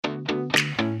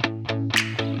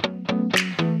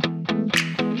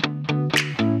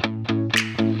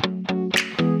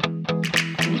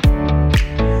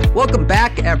Welcome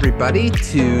back, everybody,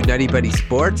 to Nutty Buddy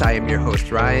Sports. I am your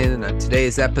host, Ryan, and on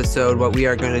today's episode, what we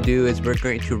are going to do is we're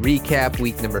going to recap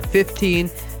week number 15.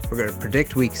 We're going to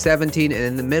predict week 17, and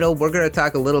in the middle, we're going to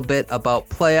talk a little bit about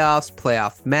playoffs,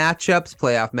 playoff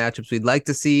matchups we'd like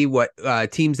to see, what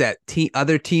teams that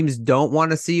other teams don't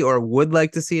want to see or would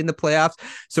like to see in the playoffs.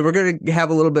 So we're going to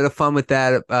have a little bit of fun with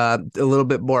that, a little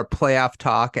bit more playoff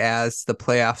talk as the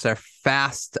playoffs are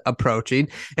fast approaching.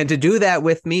 And to do that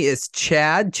with me is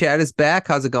Chad. Chad is back.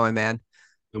 How's it going, man?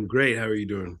 I'm great. How are you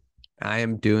doing? I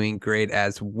am doing great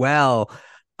as well.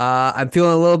 I'm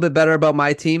feeling a little bit better about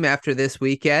my team after this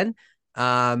weekend.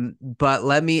 But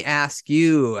let me ask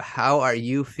you, how are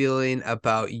you feeling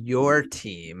about your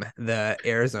team, the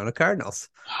Arizona Cardinals?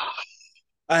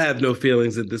 I have no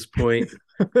feelings at this point.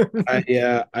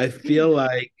 I feel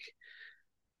like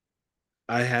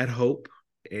I had hope,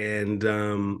 and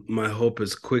my hope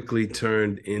has quickly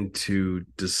turned into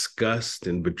disgust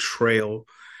and betrayal.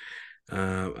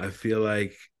 I feel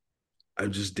like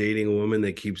I'm just dating a woman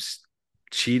that keeps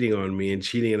cheating on me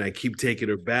and I keep taking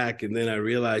her back, and then I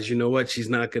realize, you know what, she's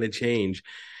not going to change.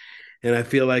 And I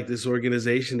feel like this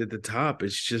organization at the top,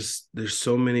 it's just, there's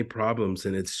so many problems,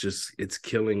 and it's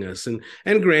killing us.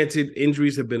 And granted,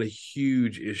 injuries have been a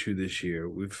huge issue this year.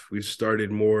 We've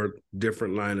started more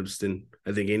different lineups than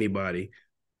I think anybody.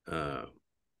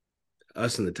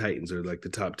 Us and the Titans are like the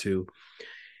top two,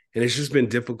 and it's just been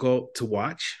difficult to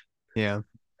watch. Yeah.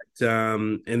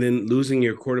 And then losing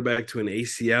your quarterback to an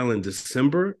ACL in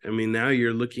December. I mean, now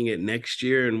you're looking at next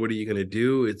year, and what are you going to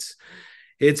do?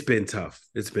 It's been tough.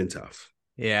 It's been tough.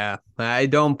 Yeah, I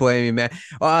don't blame you, man.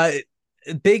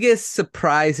 Biggest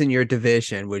surprise in your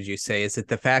division, would you say? Is it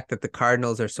the fact that the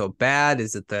Cardinals are so bad?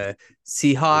 Is it the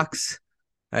Seahawks,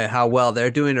 how well they're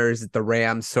doing, or is it the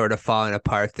Rams sort of falling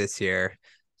apart this year?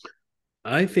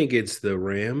 I think it's the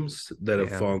Rams that have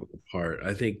Yeah. fallen apart.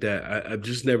 I think that I've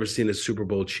just never seen a Super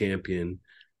Bowl champion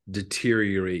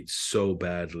deteriorate so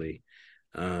badly.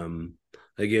 Again,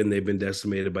 they've been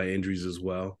decimated by injuries as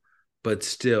well, but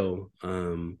still,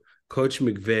 Coach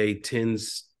McVay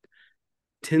tends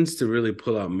to really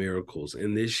pull out miracles.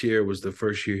 And this year was the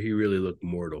first year he really looked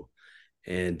mortal.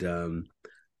 And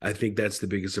I think that's the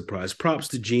biggest surprise. Props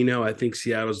to Geno. I think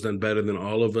Seattle's done better than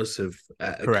all of us have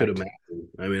could imagine.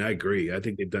 I mean, I agree. I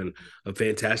think they've done a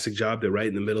fantastic job. They're right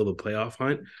in the middle of the playoff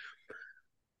hunt,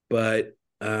 but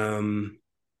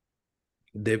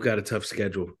they've got a tough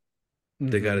schedule. Mm-hmm.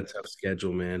 They got a tough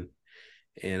schedule, man.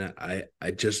 And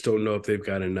I just don't know if they've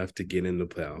got enough to get in the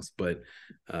playoffs. But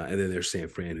and then there's San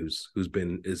Fran,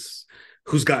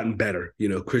 who's gotten better. You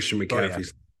know, Christian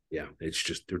McCaffrey's. Yeah, it's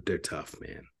just they're tough,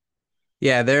 man.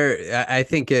 Yeah, I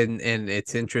think, and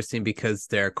it's interesting because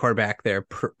their quarterback there,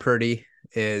 Purdy,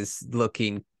 is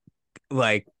looking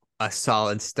like a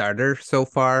solid starter so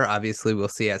far. Obviously, we'll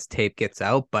see as tape gets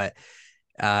out, but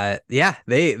yeah,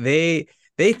 they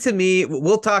to me,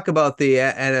 we'll talk about the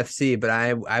NFC, but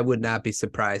I would not be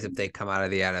surprised if they come out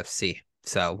of the NFC.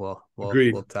 So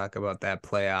we'll talk about that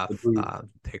playoff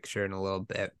picture in a little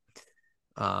bit.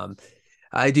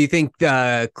 Do you think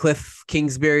Cliff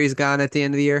Kingsbury is gone at the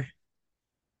end of the year?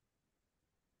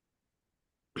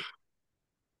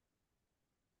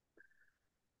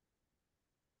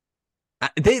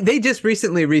 They just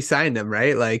recently re-signed him,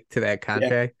 right? Like to that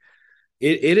contract.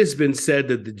 Yeah. It has been said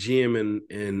that the GM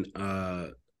and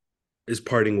is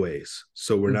parting ways,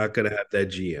 so we're not going to have that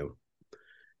GM.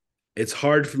 It's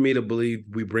hard for me to believe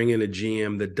we bring in a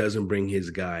GM that doesn't bring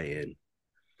his guy in.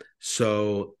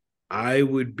 So I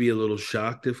would be a little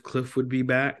shocked if Cliff would be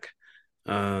back.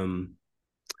 But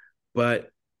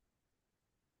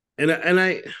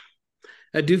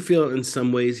I do feel in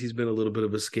some ways he's been a little bit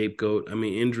of a scapegoat. I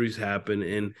mean, injuries happen,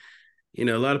 and you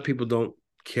know, a lot of people don't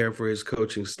care for his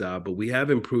coaching style, but we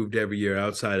have improved every year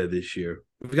outside of this year.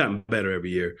 We've gotten better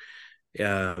every year.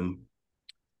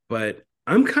 But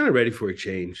I'm kind of ready for a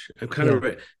change. I'm kind of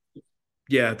ready.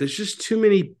 Yeah, there's just too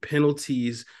many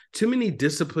penalties, too many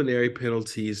disciplinary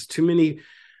penalties, too many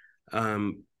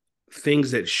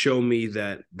things that show me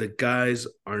that the guys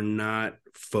are not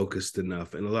focused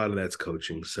enough, and a lot of that's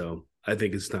coaching. So I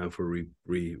think it's time for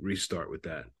restart with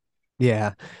that.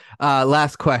 Yeah.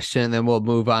 Last question, then we'll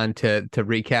move on to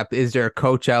recap. Is there a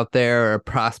coach out there, or a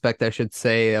prospect, I should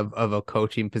say, of a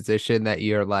coaching position that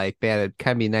you're like, man, it'd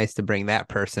kind of be nice to bring that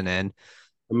person in?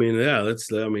 I mean, yeah,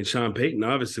 Sean Payton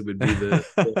obviously would be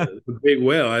the big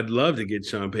whale. I'd love to get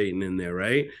Sean Payton in there,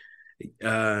 right?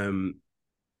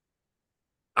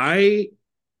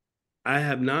 I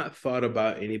have not thought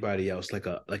about anybody else like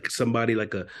somebody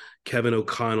like a Kevin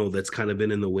O'Connell that's kind of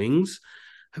been in the wings.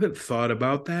 I haven't thought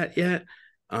about that yet.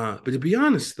 But to be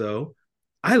honest, though,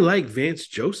 I like Vance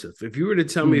Joseph. If you were to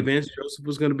tell me Vance Joseph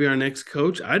was going to be our next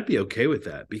coach, I'd be okay with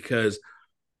that because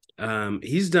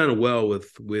he's done well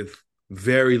with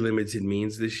very limited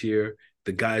means this year.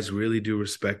 The guys really do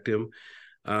respect him.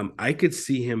 I could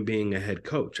see him being a head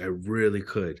coach. I really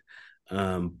could.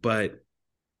 But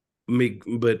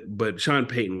Sean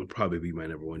Payton would probably be my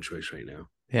number one choice right now.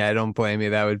 Yeah, I don't blame you.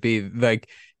 That would be like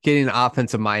getting an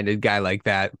offensive minded guy like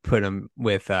that, put him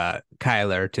with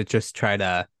Kyler to just try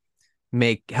to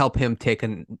help him take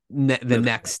the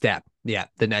next step. Yeah,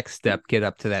 the next step, get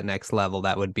up to that next level.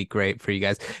 That would be great for you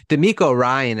guys. DeMeco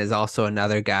Ryan is also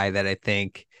another guy that I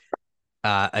think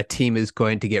a team is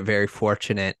going to get very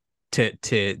fortunate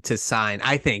to sign.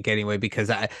 I think anyway,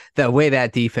 because the way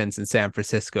that defense in San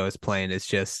Francisco is playing is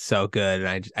just so good,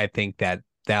 and I think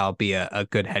that'll be a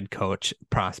good head coach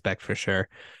prospect for sure.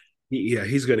 Yeah,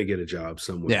 he's going to get a job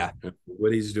somewhere. Yeah,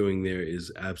 what he's doing there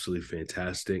is absolutely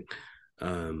fantastic.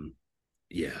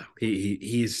 Yeah,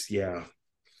 he's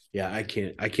I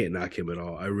can't knock him at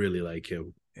all. I really like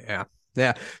him. Yeah.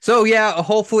 Yeah. So yeah,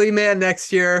 hopefully, man,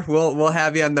 next year we'll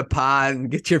have you on the pod and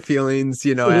get your feelings,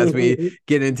 as we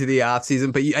get into the off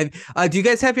season. But do you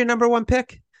guys have your number one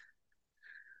pick?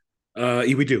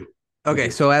 We do. Okay,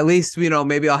 so at least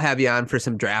maybe I'll have you on for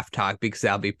some draft talk because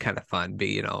that'll be kind of fun. But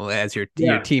as your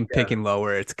team picking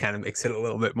lower, it's kind of makes it a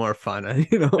little bit more fun.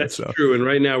 That's true. And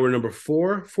right now we're number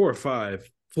 4 or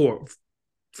 5,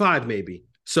 5 maybe.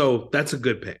 So that's a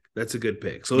good pick.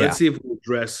 So let's see if we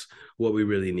address what we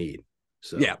really need.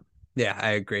 So yeah,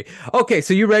 I agree. Okay,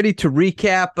 so you ready to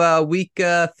recap week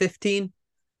 15?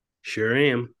 Sure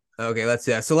am. Okay,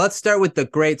 so let's start with the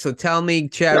grade. So tell me,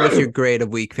 Chad, what's your grade of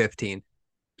week 15?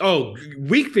 Oh,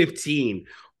 week 15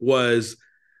 was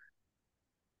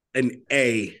an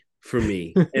A for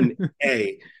me. An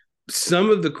A. Some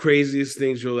of the craziest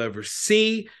things you'll ever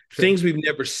see, things we've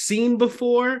never seen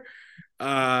before.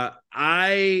 I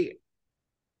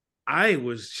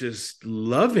was just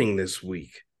loving this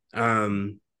week.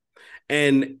 And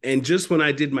just when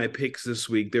I did my picks this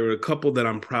week, there were a couple that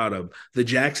I'm proud of. The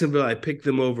Jacksonville, I picked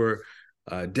them over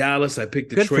Dallas. I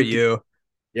picked Detroit. Good for you.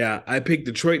 I picked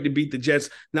Detroit to beat the Jets.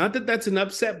 Not that that's an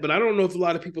upset, but I don't know if a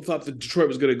lot of people thought that Detroit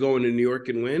was going to go into New York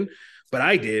and win, but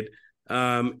I did.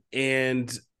 And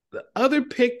the other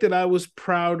pick that I was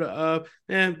proud of,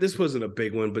 this wasn't a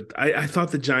big one, but I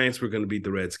thought the Giants were going to beat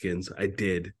the Redskins. I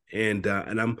did, and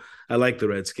I like the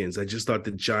Redskins. I just thought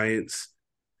the Giants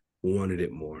wanted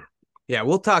it more. Yeah,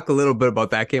 we'll talk a little bit about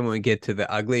that game when we get to the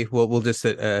ugly. We'll just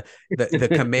the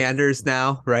Commanders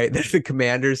now, right? There's the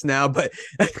Commanders now, but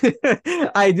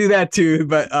I do that too.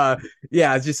 But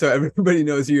just so everybody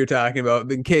knows who you're talking about,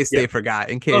 in case they forgot.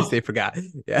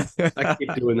 Yeah, I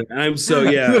keep doing that.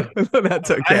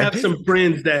 That's okay. I have some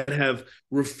friends that have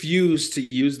refused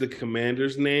to use the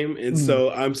Commanders name, and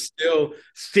so I'm still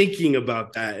thinking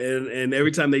about that. And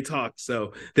every time they talk,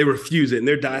 so they refuse it, and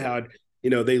they're diehard.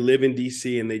 They live in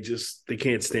DC and they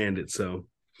can't stand it. So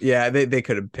yeah, they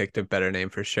could have picked a better name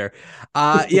for sure.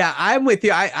 I'm with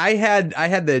you. I had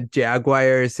the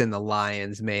Jaguars and the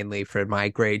Lions mainly for my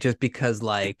grade, just because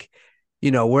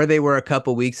where they were a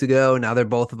couple weeks ago. Now they're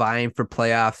both vying for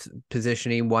playoff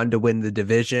positioning, one to win the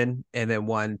division and then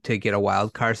one to get a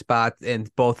wild card spot.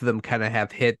 And both of them kind of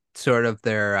have hit sort of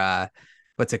their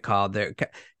what's it called? They're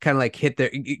kind of like hit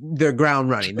their ground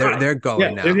running. They're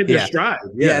going now. They're hitting their stride.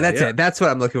 That's it. That's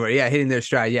what I'm looking for. Yeah, hitting their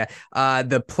stride. Yeah.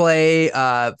 The play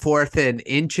 4th and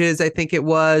inches, I think it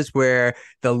was, where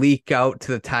the leak out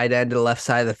to the tight end to the left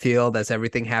side of the field as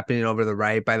everything happening over the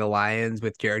right by the Lions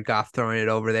with Jared Goff throwing it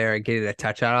over there and getting a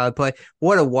touchdown on the play.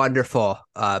 What a wonderful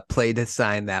play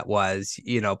design that was.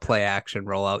 Play action,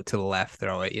 roll out to the left,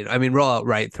 throw it. Roll out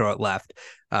right, throw it left.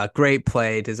 Great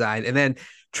play design. And then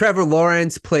Trevor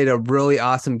Lawrence played a really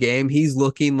awesome game. He's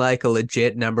looking like a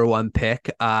legit number one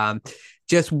pick.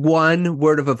 Just one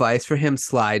word of advice for him: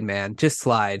 slide, man. Just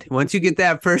slide. Once you get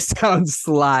that first down,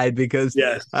 slide, because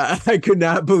I could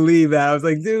not believe that. I was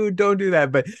like, dude, don't do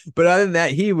that. But other than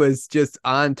that, he was just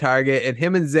on target. And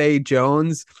him and Zay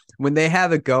Jones, when they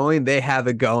have it going, they have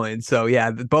it going. So yeah,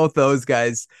 both those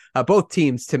guys, both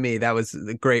teams, to me, that was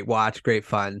a great watch, great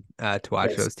fun to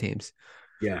watch those teams.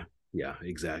 Yeah,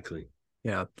 exactly.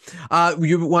 Yeah.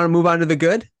 You want to move on to the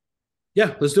good?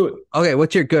 Yeah, let's do it. Okay,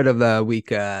 what's your good of the week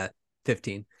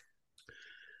 15?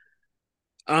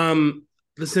 The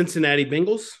Cincinnati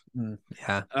Bengals.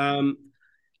 Yeah.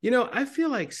 I feel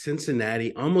like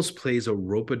Cincinnati almost plays a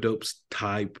rope-a-dope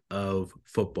type of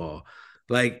football.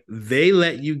 Like, they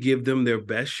let you give them their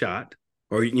best shot,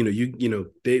 or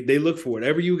they look for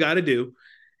whatever you got to do.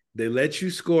 They let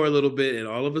you score a little bit, and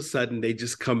all of a sudden they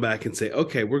just come back and say,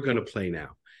 okay, we're going to play now.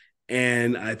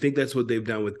 And I think that's what they've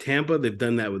done with Tampa. They've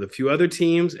done that with a few other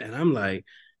teams. And I'm like,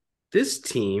 this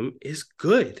team is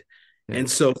good. Yeah. And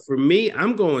so for me,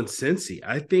 I'm going Cincy.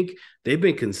 I think they've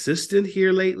been consistent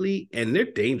here lately, and they're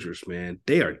dangerous, man.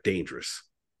 They are dangerous.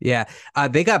 Yeah.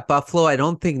 They got Buffalo, I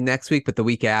don't think next week, but the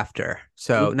week after.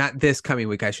 So not this coming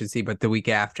week, I should see, but the week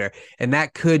after. And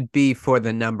that could be for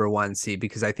the number 1 seed,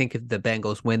 because I think if the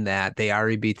Bengals win that, they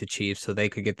already beat the Chiefs, so they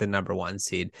could get the number 1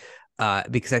 seed.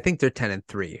 Because I think they're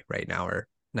 10-3 right now, or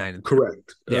 9-3.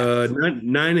 Correct. Yeah.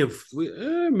 Nine and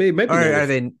maybe. Or are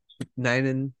they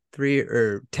 9-3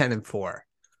 or 10-4?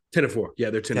 10-4.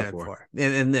 Yeah, they're 10-4.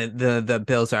 And the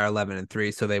Bills are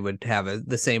 11-3, so they would have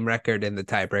the same record, and the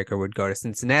tiebreaker would go to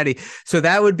Cincinnati. So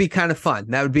that would be kind of fun.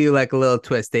 That would be like a little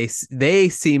twist. They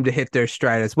seem to hit their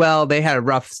stride as well. They had a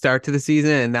rough start to the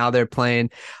season, and now they're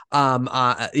playing, firing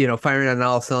on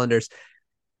all cylinders.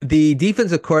 The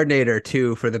defensive coordinator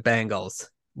too for the Bengals.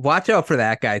 Watch out for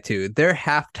that guy too. Their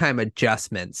halftime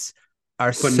adjustments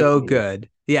are so good.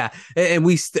 Yeah, and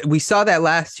we saw that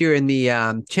last year in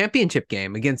the championship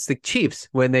game against the Chiefs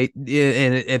when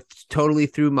it totally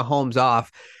threw Mahomes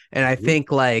off. And I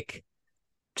think, like,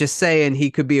 just saying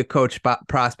he could be a coach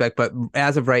prospect, but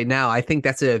as of right now, I think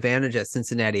that's an advantage that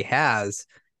Cincinnati has,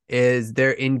 is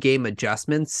their in-game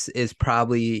adjustments is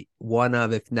probably one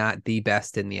of, if not the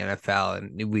best in the NFL,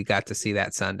 and we got to see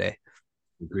that Sunday.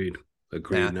 Agreed.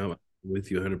 Yeah. No, I'm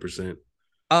with you 100%.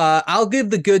 I'll give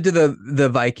the good to the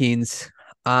Vikings.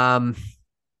 Coming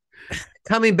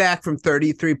back from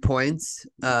 33 points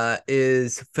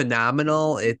is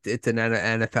phenomenal. It's an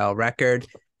NFL record.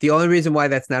 The only reason why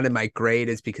that's not in my grade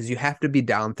is because you have to be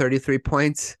down 33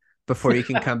 points before you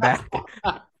can come back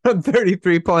from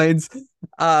 33 points.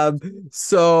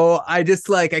 So I just,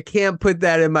 like, I can't put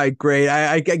that in my grade.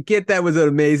 I get that was an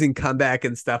amazing comeback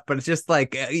and stuff, but it's just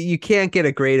like, you can't get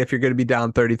a grade if you're going to be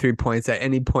down 33 points at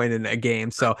any point in a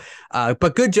game. So,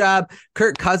 but good job.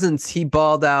 Kirk Cousins, he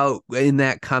balled out in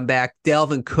that comeback.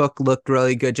 Dalvin Cook looked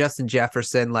really good. Justin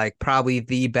Jefferson, like, probably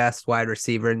the best wide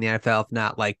receiver in the NFL, if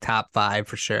not like top 5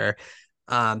 for sure.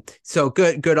 So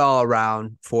good all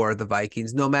around for the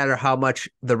Vikings, no matter how much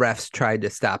the refs tried to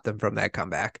stop them from that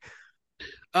comeback.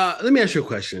 Let me ask you a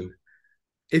question.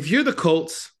 If you're the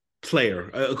Colts player,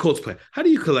 how do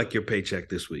you collect your paycheck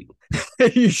this week?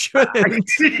 You shouldn't.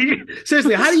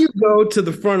 Seriously, how do you go to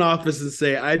the front office and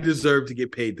say, I deserve to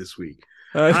get paid this week?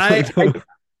 I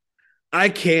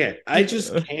can't. I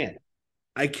just can't.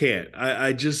 I can't.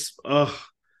 I just,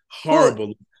 horrible.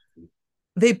 Well,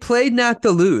 they played not to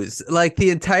lose. Like, the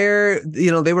entire,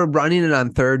 they were running it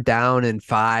on 3rd down and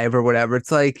 5 or whatever.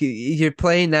 It's like you're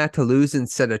playing not to lose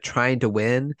instead of trying to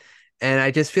win. And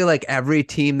I just feel like every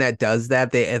team that does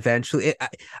that, they eventually,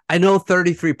 I know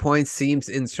 33 points seems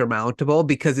insurmountable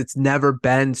because it's never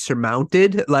been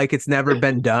surmounted. Like, it's never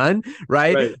been done.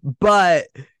 Right. But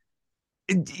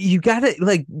you gotta,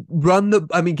 like,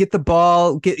 get the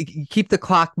ball, keep the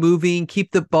clock moving,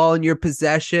 keep the ball in your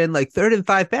possession. Like, 3rd and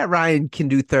 5, Matt Ryan can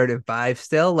do 3rd and 5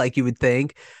 still, like you would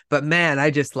think. But man,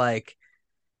 I just like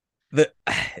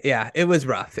it was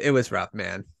rough. It was rough,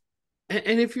 man.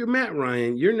 And if you're Matt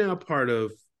Ryan, you're now part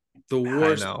of the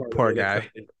worst. I know, poor guy.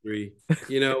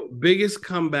 Biggest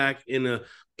comeback in a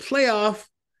playoff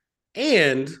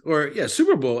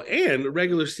Super Bowl and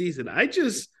regular season.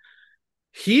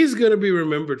 He's going to be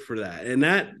remembered for that. And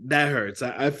that hurts.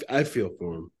 I feel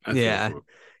for him.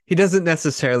 He doesn't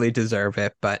necessarily deserve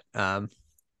it, but not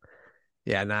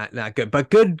good. But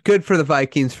good for the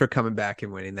Vikings for coming back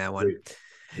and winning that one.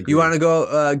 Agreed. You want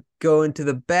to go into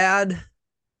the bad?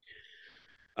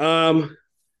 Yeah,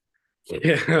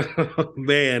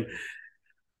 man.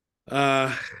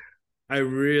 I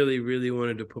really, really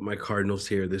wanted to put my Cardinals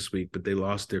here this week, but they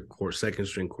lost their second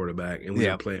string quarterback, and we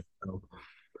didn't play.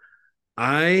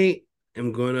 I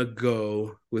am going to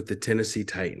go with the Tennessee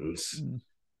Titans.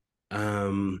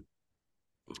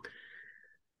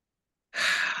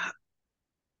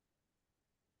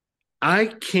 I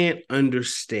can't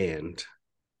understand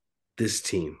this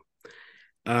team.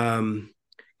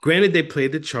 Granted, they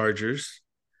played the Chargers,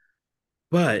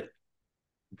 but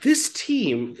this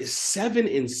team is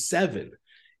 7-7.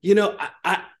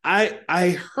 I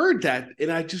heard that,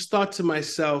 and I just thought to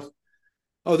myself,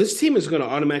 oh, this team is going to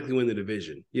automatically win the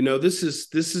division. This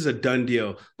is a done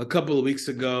deal. A couple of weeks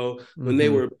ago when they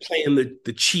were playing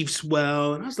the Chiefs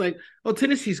well, and I was like, oh,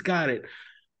 Tennessee's got it.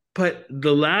 But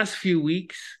the last few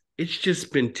weeks, it's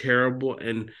just been terrible.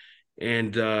 And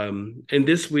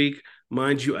this week,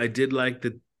 mind you, I did like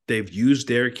that they've used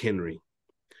Derrick Henry.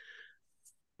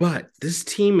 But this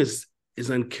team is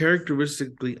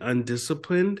uncharacteristically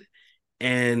undisciplined,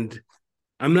 and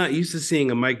I'm not used to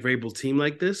seeing a Mike Vrabel team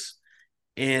like this.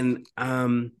 And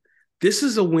this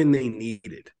is a win they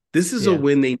needed. This is a Yeah.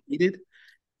 win they needed.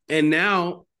 And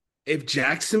now, if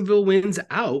Jacksonville wins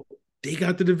out, they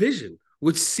got the division,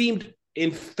 which seemed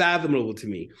unfathomable to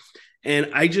me. And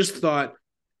I just thought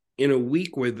in a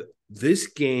week where this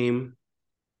game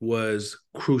was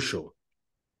crucial,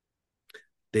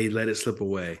 they let it slip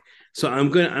away. So I'm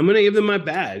gonna give them my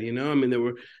bad. I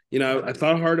mean, I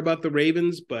thought hard about the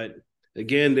Ravens, but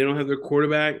again, they don't have their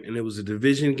quarterback, and it was a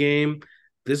division game.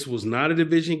 This was not a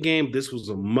division game. This was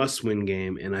a must-win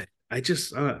game, and I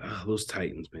just those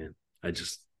Titans, man, I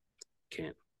just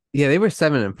can't. Yeah, they were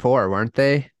 7-4, weren't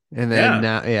they? And then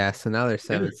Yeah, so now they're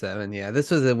 7-7. Yeah,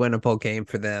 this was a winnable game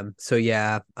for them. So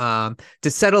yeah, to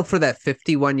settle for that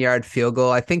 51-yard field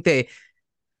goal, I think they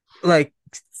like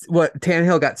what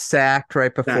Tannehill got sacked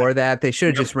right before that. They should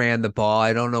have just ran the ball.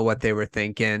 I don't know what they were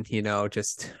thinking,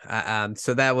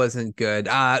 so that wasn't good.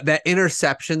 That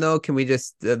interception though, can we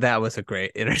just that was a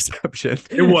great interception.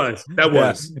 It was. That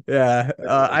was. Yeah.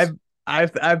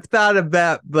 I've thought of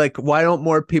that, like, why don't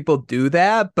more people do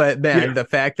that? But man, the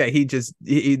fact that he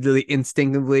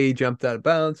instinctively jumped out of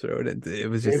bounds, or it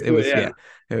was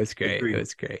great. Agreed. It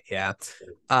was great. Yeah.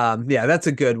 That's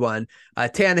a good one.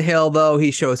 Tannehill though,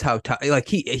 he shows how tough, like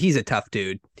he's a tough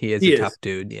dude. He is a tough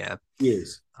dude. Yeah. He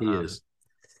is.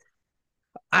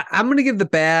 I'm gonna give the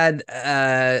bad.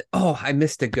 I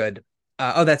missed a good.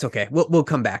 That's okay. We'll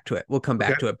come back to it.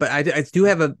 To it. But I do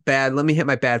have a bad. Let me hit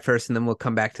my bad first, and then we'll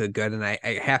come back to the good. And I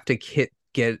have to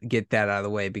get that out of the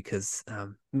way because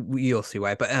you'll see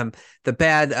why. But the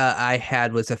bad I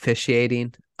had was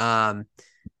officiating.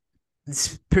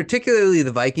 Particularly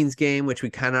the Vikings game, which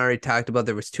we kind of already talked about.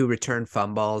 There was 2 return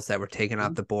fumbles that were taken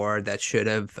off the board that should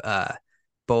have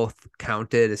both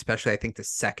counted, especially I think the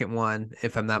second one,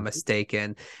 if I'm not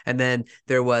mistaken. And then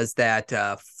there was that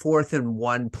 4th and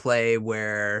 1 play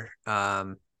where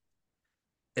Matt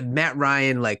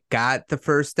Ryan got the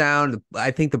first down.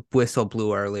 I think the whistle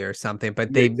blew early or something,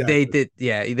 but they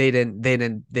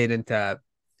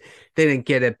didn't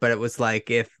get it, but it was like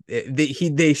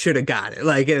they should have got it,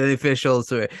 like the officials.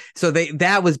 So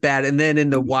that was bad. And then in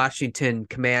the Washington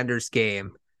Commanders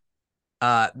game,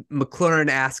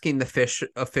 McLaurin asking the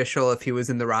official if he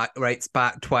was in the right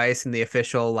spot twice, and the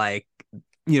official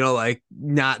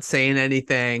not saying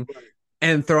anything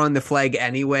and throwing the flag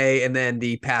anyway, and then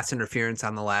the pass interference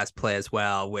on the last play as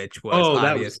well, which was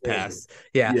obvious pass.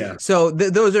 Yeah. So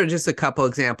those are just a couple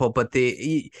examples, but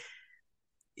the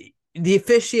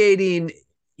officiating,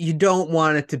 you don't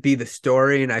want it to be the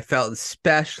story. And I felt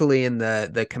especially in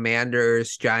the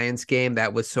Commanders Giants game,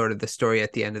 that was sort of the story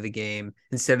at the end of the game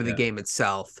instead of the game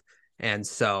itself. And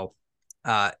so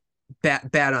bad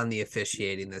on the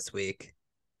officiating this week.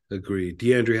 Agreed.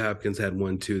 DeAndre Hopkins had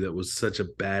one too that was such a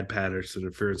bad Patterson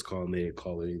interference call, and they didn't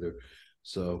call it either.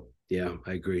 So yeah,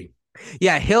 I agree.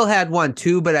 Yeah, Hill had one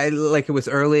too, but it was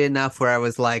early enough where I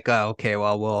was like, oh, okay,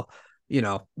 well,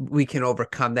 we can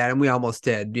overcome that. And we almost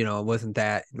did, it wasn't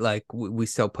that we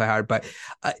still play hard, but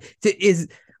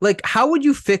how would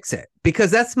you fix it?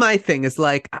 Because that's my thing is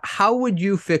how would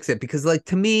you fix it? Because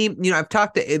to me, I've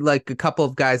talked to a couple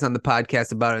of guys on the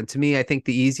podcast about it. And to me, I think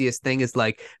the easiest thing is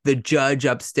the judge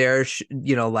upstairs,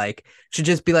 should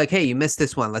just be like, hey, you missed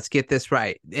this one. Let's get this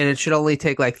right. And it should only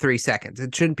take 3 seconds.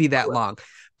 It shouldn't be that long,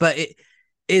 but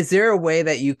is there a way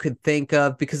that you could think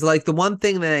of? Because the one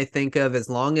thing that I think of, as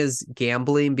long as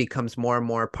gambling becomes more and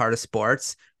more a part of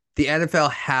sports, the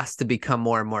NFL has to become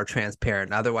more and more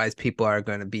transparent. Otherwise, people are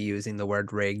going to be using the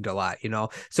word rigged a lot,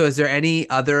 So is there any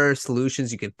other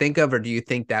solutions you could think of, or do you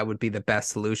think that would be the best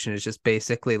solution, is just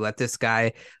basically let this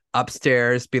guy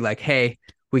upstairs be like, hey,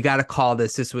 we got to call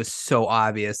this. This was so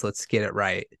obvious. Let's get it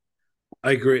right.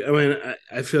 I agree. I mean,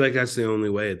 I feel like that's the only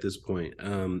way at this point.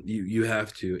 You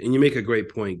have to, and you make a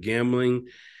great point. Gambling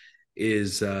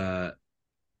is as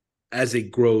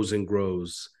it grows and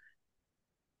grows,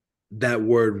 that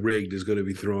word rigged is going to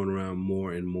be thrown around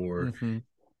more and more. Mm-hmm.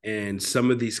 And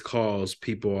some of these calls,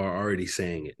 people are already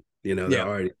saying it. They're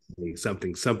already saying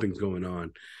something's going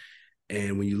on.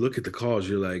 And when you look at the calls,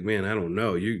 you're like, man, I don't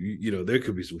know. There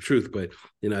could be some truth, but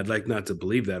I'd like not to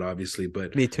believe that, obviously.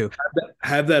 But me too.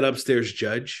 Have that upstairs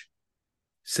judge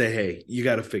say, hey, you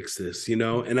got to fix this,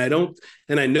 And I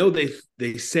know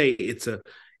they say it's a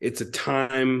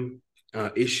time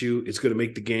issue. It's going to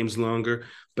make the games longer,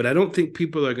 but I don't think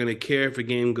people are going to care if a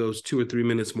game goes 2 or 3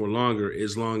 minutes more longer,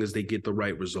 as long as they get the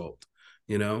right result,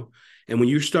 And when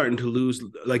you're starting to lose,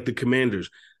 like the Commanders,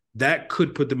 that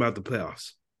could put them out the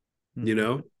playoffs.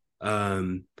 Mm-hmm.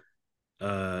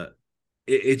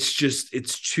 It's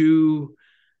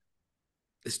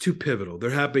too pivotal. They're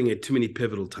happening at too many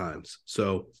pivotal times.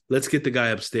 So let's get the guy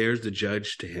upstairs, the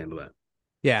judge, to handle that.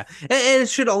 Yeah. And it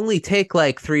should only take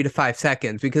like 3 to 5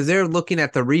 seconds because they're looking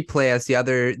at the replay as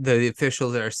the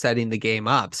officials are setting the game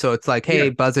up. So it's like, Yeah. hey,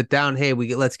 buzz it down. Hey,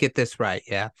 let's get this right.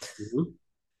 Yeah. Mhm.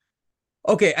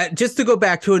 Okay, just to go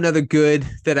back to another good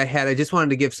that I had, I just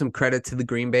wanted to give some credit to the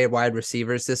Green Bay wide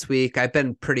receivers this week. I've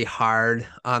been pretty hard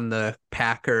on the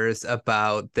Packers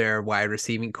about their wide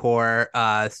receiving core,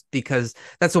 because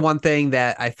that's the one thing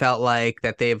that I felt like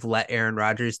that they've let Aaron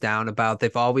Rodgers down about.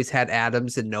 They've always had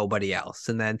Adams and nobody else.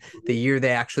 And then the year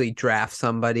they actually draft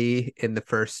somebody in the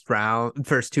first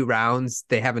 2 rounds,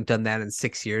 they haven't done that in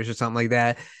 6 years or something like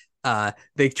that.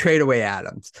 They trade away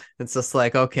Adams. It's just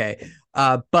like, okay.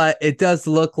 But it does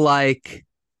look like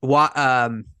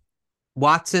Watson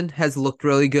has looked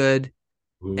really good.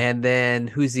 Mhm. And then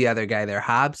who's the other guy there?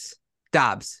 Dobbs.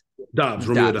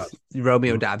 Romeo Dobbs.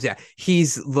 Romeo Mhm. Dobbs. Yeah.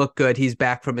 He's looked good. He's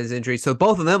back from his injury. So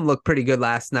both of them looked pretty good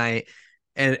last night.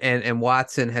 And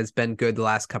Watson has been good the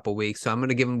last couple of weeks. So I'm going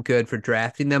to give him good for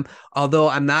drafting them. Although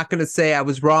I'm not going to say I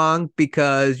was wrong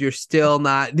because you're still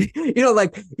not,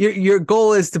 like your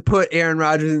goal is to put Aaron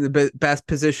Rodgers in the best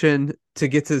position to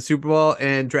get to the Super Bowl,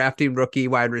 and drafting rookie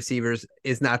wide receivers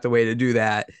is not the way to do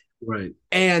that. Right.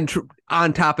 And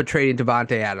on top of trading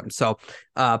Devontae Adams. So,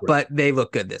 Right. but they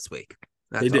look good this week.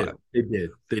 They did.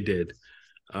 They did.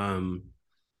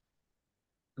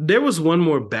 There was one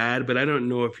more bad, but I don't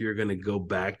know if you're going to go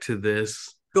back to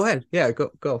this. Go ahead. Yeah,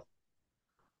 go.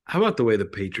 How about the way the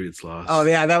Patriots lost? Oh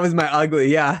yeah, that was my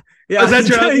ugly. Yeah. Oh, is that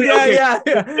your ugly? Yeah,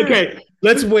 Okay. yeah. Okay,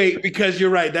 let's wait because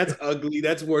you're right. That's ugly.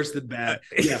 That's worse than bad.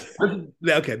 Yeah.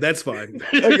 Okay, that's fine.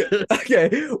 Okay.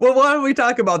 Well, why don't we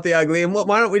talk about the ugly, and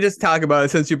why don't we just talk about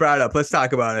it since you brought it up? Let's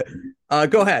talk about it.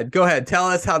 Go ahead. Tell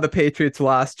us how the Patriots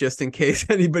lost, just in case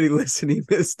anybody listening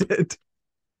missed it.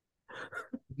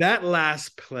 That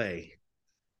last play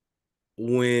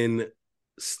when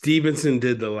Stevenson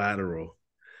did the lateral.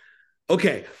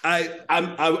 Okay,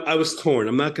 I was torn.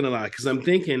 I'm not gonna lie, because I'm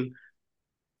thinking,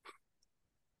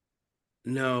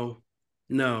 no,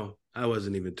 I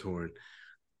wasn't even torn.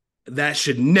 That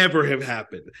should never have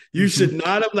happened. You should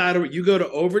not have lateral. You go to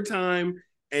overtime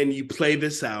and you play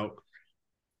this out.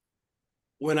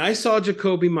 When I saw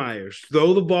Jacoby Myers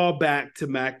throw the ball back to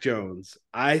Mac Jones,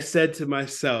 I said to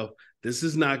myself, this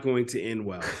is not going to end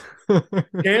well.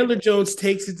 Chandler Jones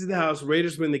takes it to the house.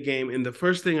 Raiders win the game. And the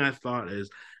first thing I thought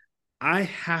is, I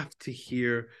have to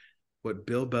hear what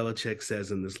Bill Belichick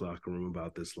says in this locker room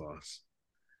about this loss,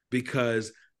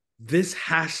 because this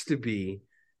has to be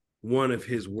one of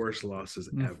his worst losses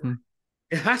ever.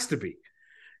 It has to be.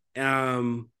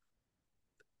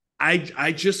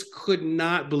 I just could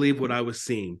not believe what I was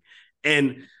seeing.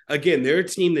 And again, they're a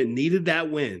team that needed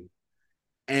that win,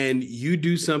 and you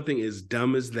do something as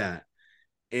dumb as that.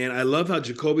 And I love how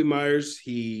Jacoby Myers,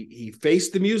 he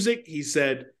faced the music. He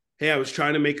said, hey, I was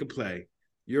trying to make a play.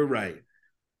 You're right.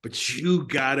 But you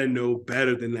got to know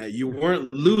better than that. You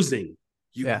weren't losing.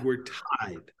 You were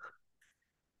tied.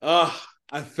 I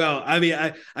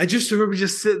just remember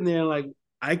just sitting there like,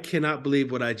 I cannot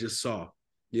believe what I just saw,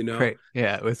 Yeah,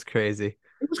 it was crazy.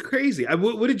 It was crazy.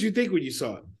 What did you think when you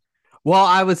saw it? Well,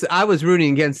 I was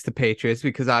rooting against the Patriots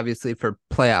because obviously for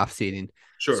playoff seeding.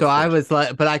 Sure. So I was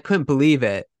like, but I couldn't believe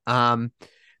it. The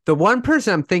one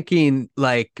person I'm thinking,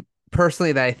 like,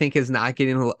 personally, that I think is not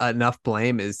getting enough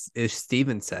blame is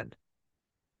Stevenson.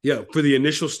 Yeah, for the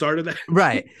initial start of that.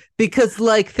 Right. Because,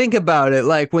 like, think about it.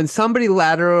 Like, when somebody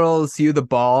laterals you the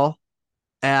ball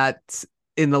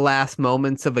in the last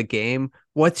moments of a game,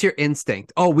 what's your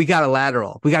instinct? Oh, we got a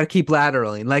lateral. We got to keep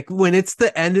lateraling. Like, when it's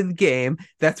the end of the game,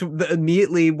 that's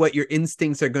immediately what your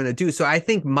instincts are going to do. So I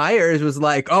think Myers was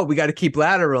like, oh, we got to keep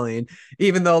lateraling,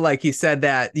 even though, like, he said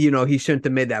that, he shouldn't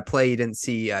have made that play. He didn't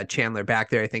see Chandler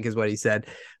back there, I think is what he said.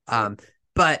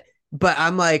 But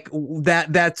I'm like,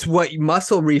 that's what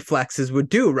muscle reflexes would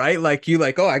do, right? Like,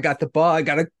 oh, I got the ball, I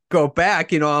got to go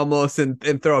back, almost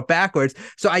and throw it backwards.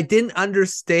 So I didn't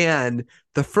understand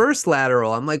the first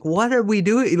lateral. I'm like, what are we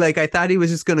doing? Like, I thought he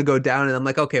was just going to go down, and I'm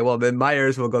like, okay, well, then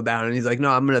Myers will go down. And he's like,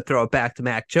 no, I'm going to throw it back to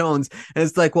Mac Jones. And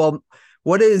it's like, well,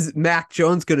 what is Mac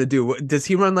Jones going to do? Does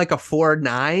he run like a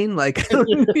 4.9? Like,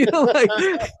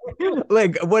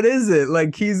 like what is it?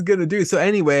 Like he's going to do? So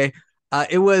anyway,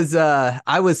 I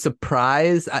was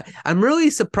surprised. I'm really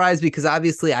surprised because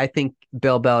obviously I think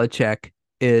Bill Belichick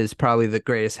is probably the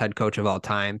greatest head coach of all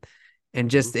time.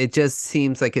 And it just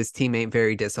seems like his team ain't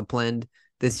very disciplined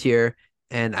this year.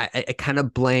 And I kind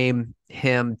of blame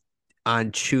him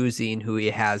on choosing who he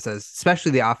has as,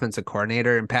 especially the offensive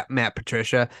coordinator and Matt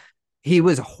Patricia. he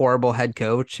was a horrible head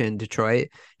coach in Detroit.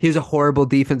 He was a horrible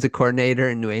defensive coordinator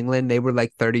in New England. They were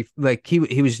like 30, like he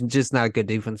was just not a good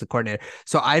defensive coordinator.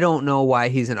 So I don't know why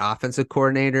he's an offensive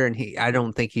coordinator, and I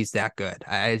don't think he's that good.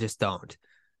 I just don't.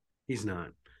 He's not.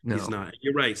 He's No. not.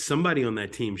 You're right. Somebody on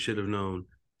that team should have known.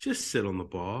 Just sit on the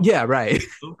ball. Yeah, right.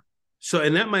 So,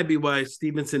 and that might be why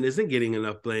Stevenson isn't getting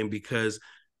enough blame because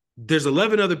there's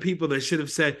 11 other people that should have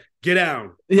said, "Get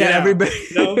down, Yeah, get out." everybody.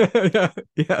 You know?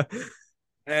 Yeah.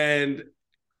 And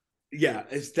yeah,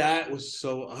 that was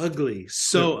so ugly,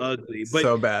 so ugly.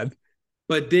 So bad.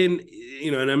 But then,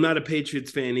 and I'm not a Patriots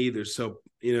fan either, so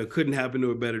it couldn't happen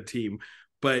to a better team.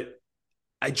 But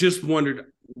I just wondered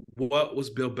what was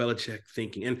Bill Belichick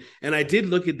thinking, and I did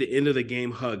look at the end of the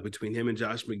game hug between him and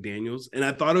Josh McDaniels, and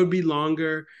I thought it would be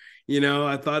longer.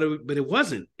 I thought it would, but it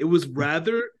wasn't. It was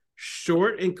rather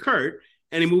short and curt,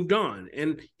 and he moved on.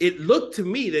 And it looked to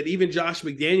me that even Josh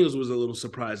McDaniels was a little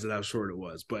surprised at how short it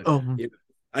was. But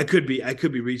I could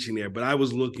be reaching there, but I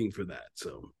was looking for that.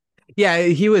 So yeah,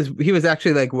 he was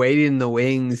actually like waiting in the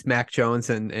wings. Mac Jones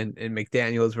and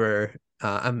McDaniels were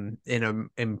in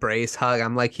a embrace hug.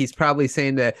 I'm like, he's probably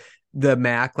saying to the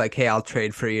Mac, like, hey, I'll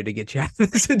trade for you to get you out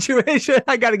of this situation.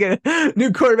 I gotta get a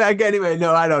new quarterback anyway.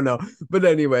 No, I don't know. But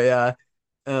anyway,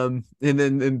 and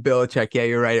then in Belichick, yeah,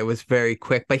 you're right. It was very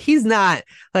quick, but he's not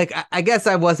like I guess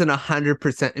I wasn't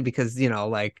 100% because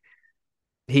like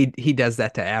he does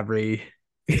that to every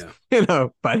yeah.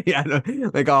 But yeah,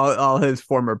 like all his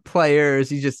former players,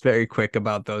 he's just very quick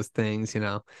about those things,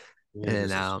 Yeah,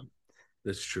 and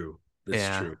that's true. That's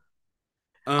yeah. true.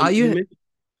 You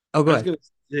oh, go I was ahead. gonna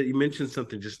say, you mentioned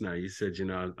something just now. You said,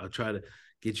 I'll try to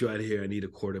get you out of here. I need a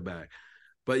quarterback.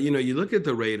 But you look at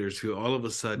the Raiders who all of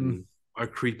a sudden are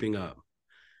creeping up.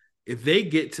 If they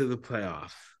get to the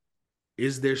playoff,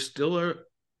 is there still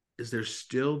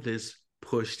this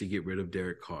push to get rid of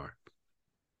Derek Carr?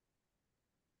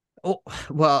 Oh,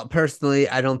 well, personally,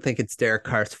 I don't think it's Derek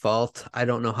Carr's fault. I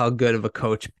don't know how good of a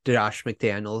coach Josh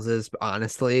McDaniels is,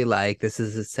 honestly. Like, this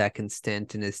is his second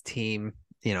stint in his team.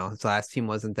 His last team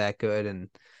wasn't that good, and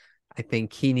I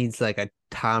think he needs like a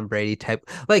Tom Brady type.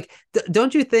 Like,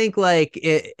 don't you think like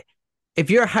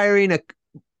if you're hiring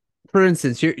for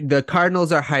instance, the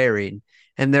Cardinals are hiring,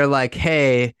 and they're like,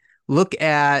 hey, look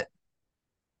at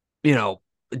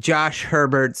Josh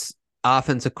Herbert's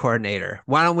offensive coordinator.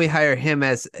 Why don't we hire him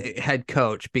as head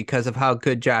coach because of how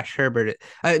good Josh Herbert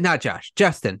is? Not Josh,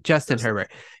 Justin Herbert.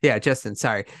 Yeah,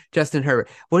 sorry. Justin Herbert.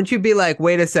 Wouldn't you be like,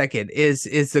 wait a second, is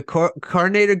the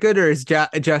coordinator good or is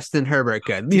Justin Herbert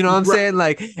good? You know what I'm saying?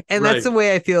 Like, and that's the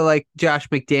way I feel like Josh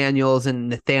McDaniels and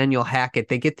Nathaniel Hackett,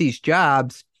 they get these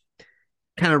jobs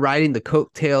kind of riding the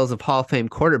coattails of Hall of Fame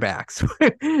quarterbacks.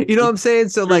 You know what I'm saying?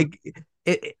 So like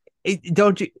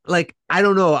don't you like, I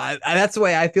don't know. That's the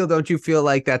way I feel. Don't you feel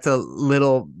like that's a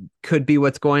little could be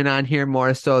what's going on here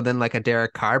more so than like a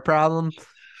Derek Carr problem?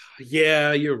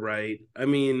 Yeah, you're right. I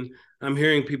mean, I'm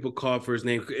hearing people call for his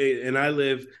name, and I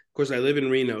live in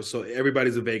Reno, so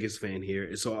everybody's a Vegas fan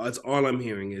here. So that's all I'm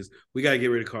hearing is we got to get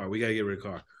rid of Carr. We got to get rid of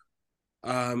Carr.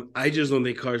 I just don't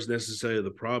think Carr's necessarily the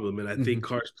problem, and I think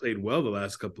Carr's played well the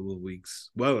last couple of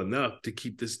weeks, well enough to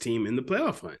keep this team in the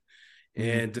playoff hunt.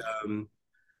 And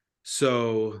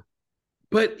so,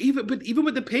 but even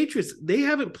with the Patriots, they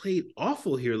haven't played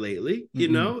awful here lately. They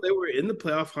were in the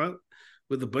playoff hunt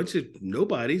with a bunch of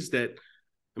nobodies that,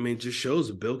 I mean, just shows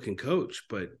Bill can coach.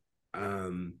 But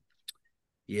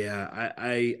yeah,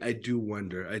 I do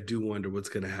wonder. I do wonder what's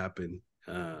going to happen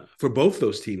for both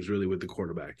those teams, really, with the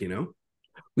quarterback.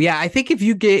 Yeah, I think if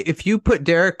you put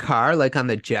Derek Carr like on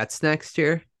the Jets next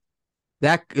year,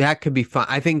 that could be fun.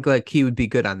 I think like he would be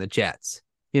good on the Jets.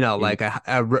 Like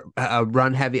a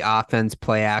run heavy offense,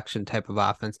 play action type of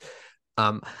offense.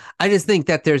 I just think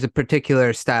that there's a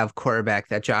particular style of quarterback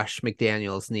that Josh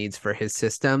McDaniels needs for his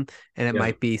system, and it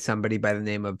might be somebody by the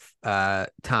name of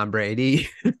Tom Brady.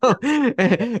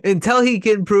 Until he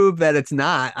can prove that it's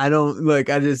not, I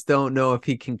just don't know if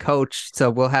he can coach. So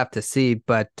we'll have to see.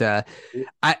 But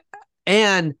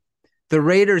and the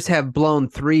Raiders have blown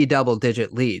 3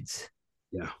 double-digit leads.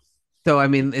 Yeah. So, I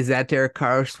mean, is that Derek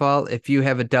Carr's fault? If you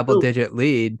have a double-digit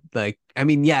lead, like, I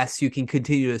mean, yes, you can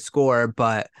continue to score,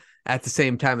 but at the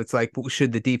same time, it's like,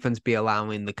 should the defense be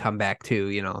allowing the comeback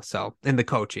too, so, and the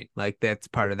coaching, like, that's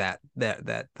part of that,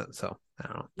 so, I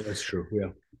don't know. That's true. Yeah,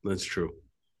 that's true.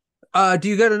 Do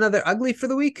you got another ugly for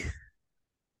the week?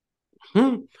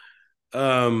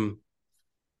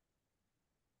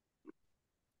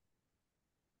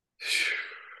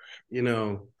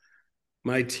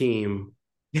 My team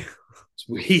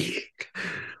week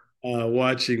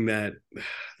watching that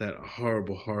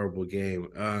horrible game.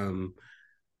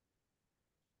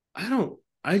 I don't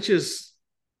I just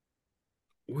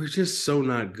we're just so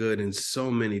not good in so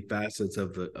many facets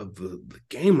of the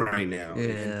game right now. And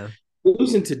Yeah.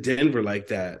 losing to Denver like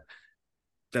that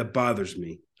bothers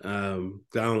me. I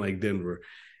don't like Denver.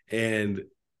 And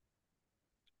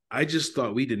I just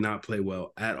thought we did not play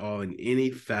well at all in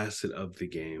any facet of the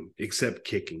game except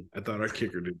kicking. I thought our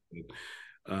kicker did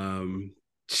good.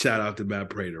 Shout out to Matt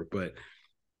Prater, but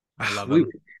I love we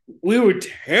him. we were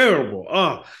terrible.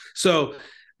 Oh, so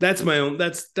that's my own.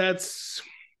 That's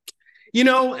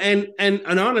and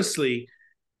honestly,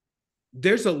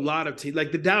 there's a lot of teams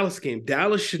like the Dallas game.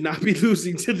 Dallas should not be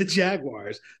losing to the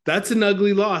Jaguars. That's an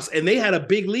ugly loss, and they had a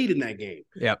big lead in that game,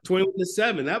 Yep.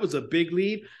 21-7. That was a big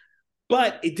lead,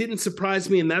 but it didn't surprise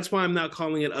me, and that's why I'm not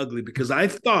calling it ugly because I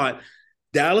thought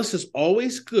Dallas is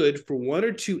always good for one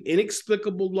or two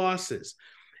inexplicable losses.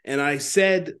 And I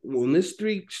said, well, in this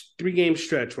three game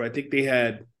stretch where I think they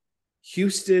had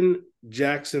Houston,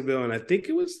 Jacksonville, and I think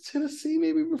it was Tennessee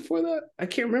maybe before that. I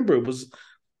can't remember.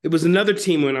 It was another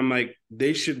team when I'm like,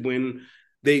 they should win.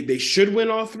 They should win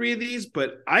all three of these,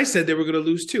 but I said they were going to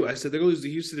lose two. I said they're going to lose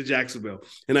to Houston to Jacksonville.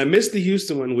 And I missed the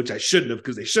Houston one, which I shouldn't have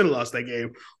because they should have lost that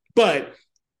game. But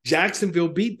Jacksonville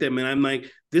beat them. And I'm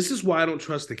like, this is why I don't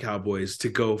trust the Cowboys to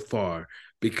go far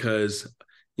because,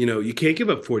 you can't give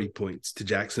up 40 points to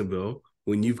Jacksonville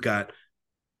when you've got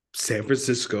San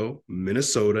Francisco,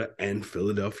 Minnesota, and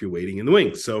Philadelphia waiting in the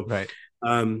wings. So, Right.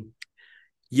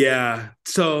 Yeah.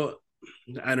 So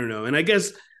I don't know. And I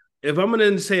guess if I'm going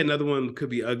to say another one could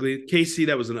be ugly, KC,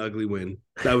 that was an ugly win.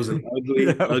 That was an ugly,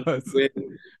 ugly win.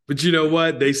 But you know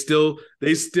what? They still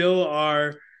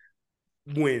are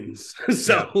wins.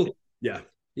 So yeah.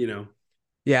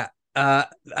 Yeah.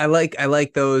 I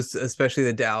like those, especially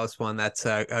the Dallas one. That's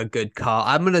a good call.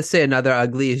 I'm gonna say another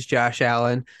ugly is Josh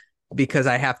Allen because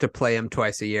I have to play him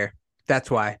twice a year. That's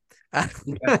why.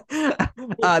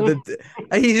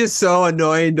 He's just so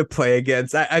annoying to play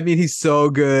against. I mean, he's so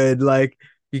good. Like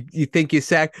you think you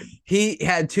sack. He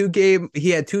had two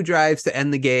drives to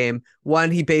end the game.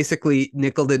 One, he basically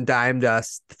nickeled and dimed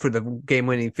us for the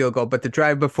game-winning field goal, but the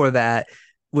drive before that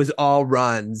was all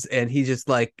runs, and he just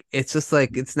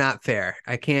it's not fair.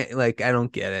 I can't I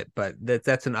don't get it, but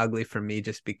that's an ugly for me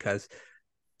just because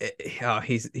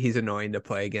he's annoying to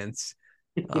play against.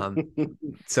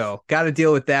 So got to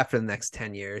deal with that for the next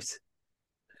 10 years.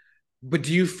 But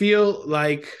do you feel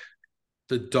like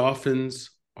the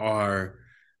Dolphins are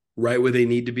right where they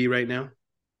need to be right now?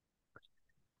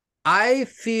 I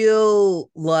feel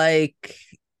like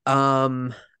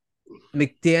McDaniels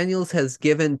has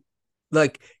given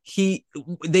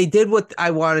they did what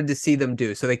I wanted to see them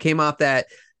do. So they came off that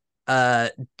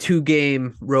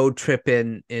 2-game road trip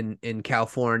in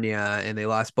California, and they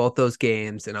lost both those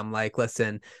games. And I'm like,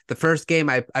 listen, the first game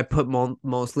I put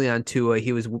mostly on Tua.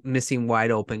 He was missing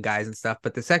wide open guys and stuff.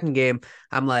 But the second game,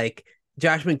 I'm like,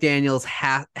 Josh McDaniels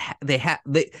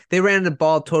they ran the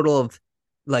ball a total of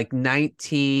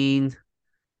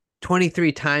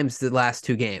 23 times the last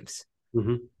 2 games.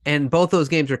 Mm-hmm. And both those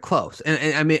games are close.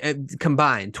 And I mean,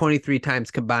 combined 23 times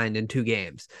combined in 2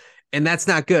 games. And that's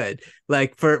not good.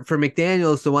 Like for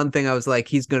McDaniels, the one thing I was like,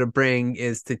 he's going to bring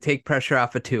is to take pressure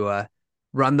off of Tua,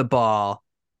 run the ball,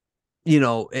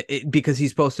 because he's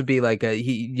supposed to be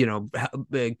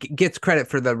gets credit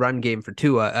for the run game for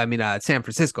Tua. I mean, San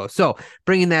Francisco. So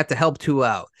bringing that to help Tua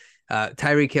out,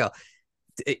 Tyreek Hill,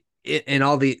 and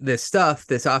all this stuff,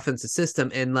 this offensive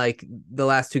system. And the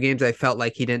last 2 games, I felt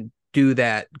like he didn't do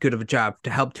that good of a job to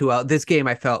help Tua out. This game,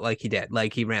 I felt like he did.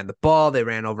 Like he ran the ball, they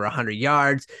ran over 100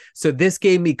 yards. So this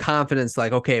gave me confidence.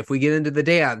 Like, okay, if we get into the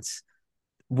dance,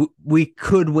 we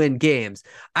could win games.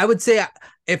 I would say,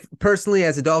 if personally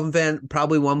as a Dolphin fan,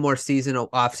 probably one more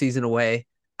off season away,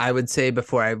 I would say,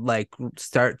 before I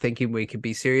start thinking we could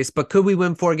be serious. But could we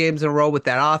win 4 games in a row with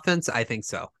that offense? I think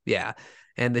so. Yeah.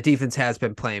 And the defense has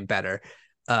been playing better.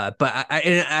 But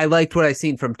I liked what I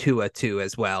seen from Tua too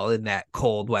as well in that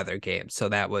cold weather game. So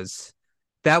that was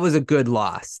a good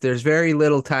loss. There's very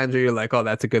little times where you're like, oh,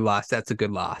 that's a good loss. That's a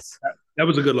good loss. That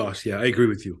was a good loss. Yeah, I agree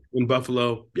with you. In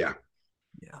Buffalo, yeah.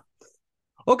 Yeah.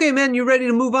 Okay, man, you ready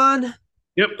to move on?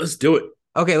 Yep, let's do it.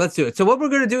 Okay, let's do it. So what we're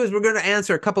going to do is we're going to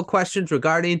answer a couple questions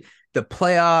regarding the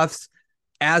playoffs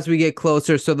as we get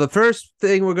closer. So the first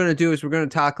thing we're going to do is we're going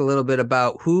to talk a little bit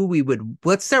about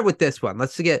let's start with this one.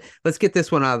 Let's get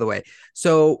this one out of the way.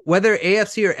 So whether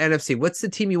AFC or NFC, what's the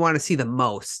team you want to see the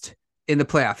most in the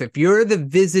playoff? If you're the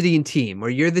visiting team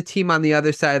or you're the team on the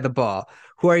other side of the ball,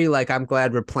 who are you like, I'm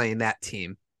glad we're playing that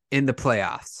team in the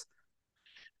playoffs?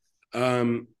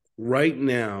 Right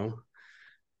now,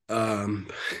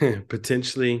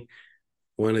 potentially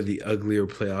one of the uglier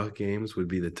playoff games would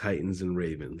be the Titans and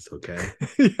Ravens. Okay.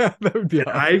 Yeah, that would be And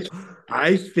awful.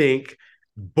 I think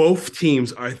both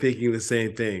teams are thinking the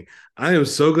same thing. I am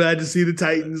so glad to see the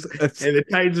Titans, That's and the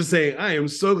Titans are saying, I am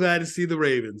so glad to see the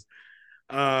Ravens.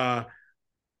 Uh,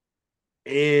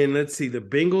 and let's see, the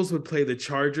Bengals would play the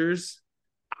Chargers.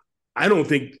 I don't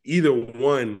think either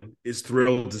one is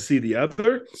thrilled to see the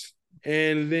other.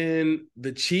 And then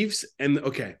the Chiefs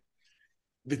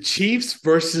the Chiefs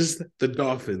versus the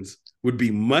Dolphins would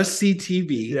be must see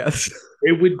TV. yes.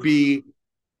 It would be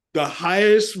the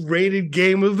highest rated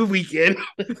game of the weekend.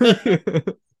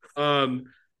 um,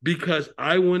 because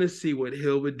I want to see what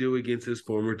Hill would do against his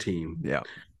former team. Yeah.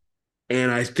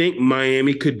 And I think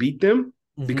Miami could beat them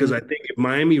because Mhm. I think if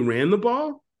Miami ran the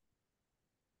ball,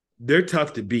 they're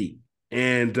tough to beat.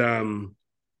 And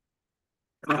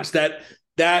gosh,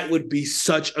 that would be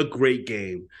such a great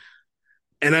game.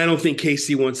 And I don't think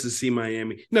KC wants to see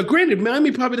Miami. Now, granted,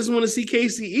 Miami probably doesn't want to see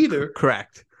KC either,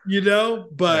 Correct.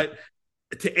 but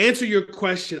to answer your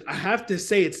question, I have to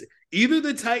say it's either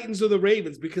the Titans or the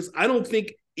Ravens because I don't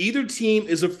think either team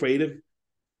is afraid of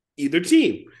either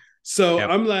team. So Yep.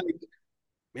 I'm like,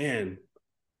 man,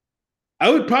 I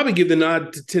would probably give the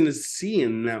nod to Tennessee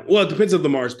in now. Well, it depends on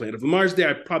Lamar's playing. If Lamar's there,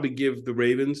 I'd probably give the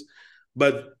Ravens.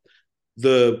 But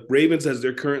the Ravens, as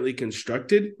they're currently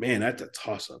constructed, man, that's a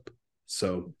toss-up.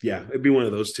 So, yeah, it'd be one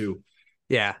of those two.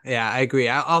 Yeah, I agree.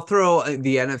 I'll throw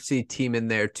the NFC team in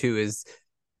there too. Is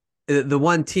the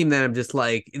one team that I'm just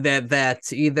like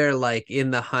that's either like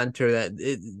in the hunt or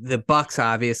the Bucks.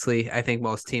 Obviously, I think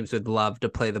most teams would love to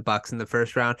play the Bucks in the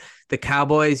first round. The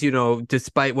Cowboys,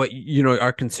 despite what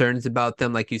our concerns about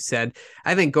them, like you said,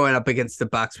 I think going up against the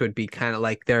Bucks would be kind of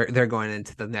like they're going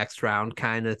into the next round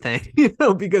kind of thing,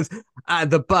 because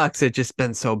the Bucks have just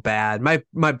been so bad.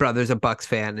 My brother's a Bucks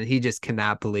fan, and he just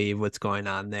cannot believe what's going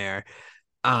on there.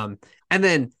 And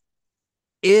then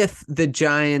if the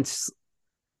Giants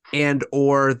and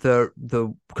or the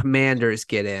Commanders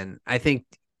get in, I think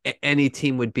any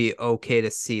team would be okay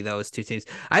to see those two teams.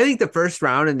 I think the first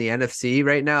round in the NFC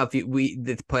right now, if the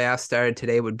playoffs started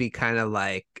today, would be kind of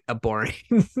like a boring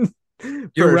You're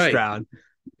first right. round.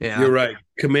 Yeah, You're right.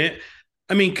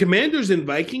 Commanders and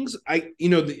Vikings.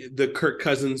 The Kirk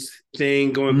Cousins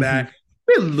thing going back,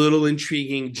 a little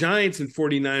intriguing. Giants and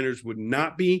 49ers would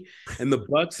not be, and the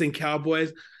Bucks and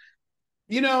Cowboys.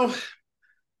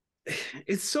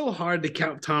 It's so hard to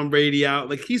count Tom Brady out.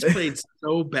 Like he's played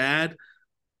so bad,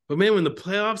 but man, when the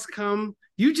playoffs come,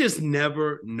 you just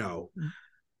never know.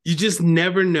 You just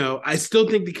never know. I still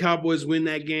think the Cowboys win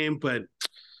that game, but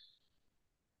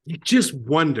you just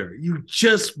wonder.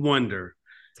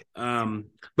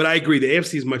 But I agree. The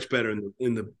AFC is much better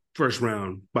in the first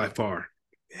round by far.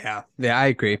 Yeah, I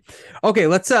agree. Okay,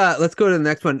 let's go to the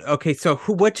next one. Okay, so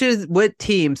what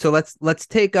team? So let's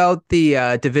take out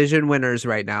the division winners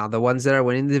right now, the ones that are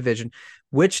winning the division.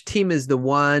 Which team is the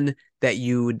one that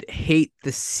you would hate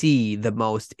to see the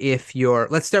most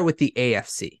let's start with the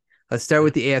AFC. Let's start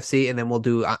with the AFC and then we'll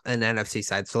do an NFC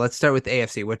side. So let's start with the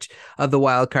AFC. Which of the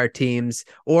wildcard teams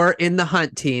or in the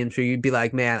hunt teams where you'd be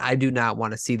like, man, I do not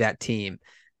want to see that team?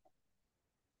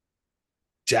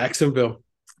 Jacksonville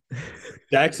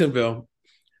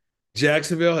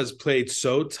has played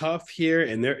so tough here,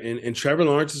 and Trevor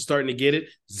Lawrence is starting to get it.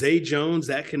 Zay Jones,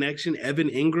 that connection, Evan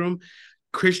Ingram,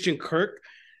 Christian Kirk,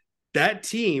 that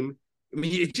team. I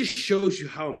mean, it just shows you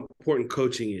how important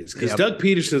coaching is because Doug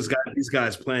Peterson's got these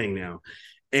guys playing now,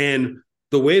 and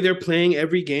the way they're playing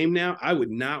every game now, I would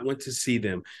not want to see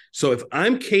them. So if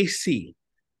I'm KC,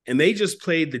 and they just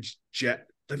played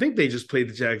I think they just played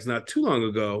the Jags not too long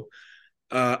ago.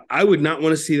 I would not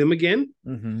want to see them again.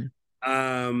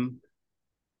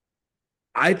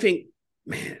 I think,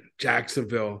 man,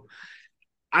 Jacksonville.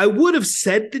 I would have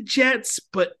said the Jets,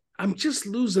 but I'm just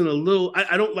losing a little.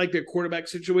 I don't like their quarterback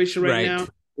situation right now.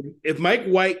 If Mike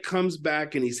White comes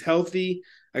back and he's healthy,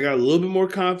 I got a little bit more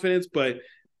confidence, but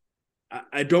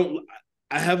I don't.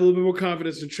 I have a little bit more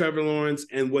confidence in Trevor Lawrence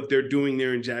and what they're doing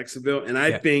there in Jacksonville. And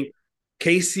I think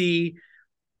KC,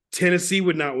 Tennessee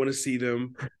would not want to see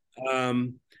them.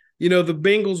 The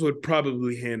Bengals would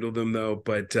probably handle them though,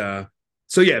 but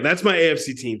so yeah, that's my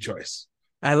AFC team choice.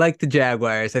 I like the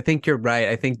Jaguars. I think you're right.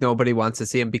 I think nobody wants to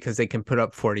see them because they can put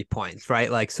up 40 points, right?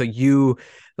 Like, so you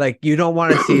don't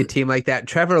want to see a team like that.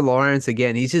 Trevor Lawrence,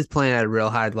 again, he's just playing at a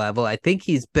real high level. I think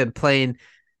he's been playing.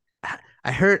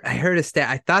 I heard a stat.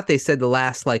 I thought they said the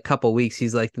last couple weeks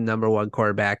he's like the number one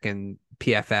quarterback in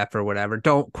PFF or whatever.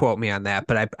 Don't quote me on that,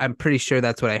 but I'm pretty sure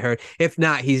that's what I heard. If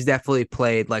not, he's definitely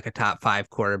played like a top 5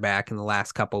 quarterback in the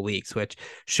last couple of weeks, which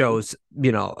shows,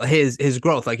 his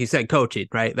growth, like you said, coaching,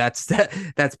 right? That's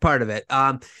part of it.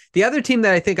 The other team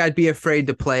that I think I'd be afraid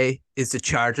to play is the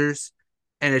Chargers,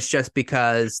 and it's just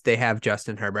because they have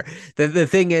Justin Herbert. The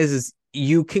thing is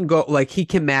you can go, like, he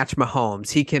can match Mahomes,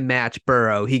 he can match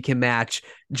Burrow, he can match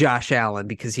Josh Allen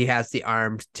because he has the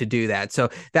arm to do that. So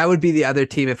that would be the other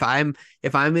team. If I'm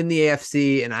in the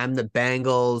AFC and I'm the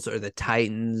Bengals or the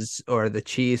Titans or the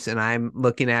Chiefs and I'm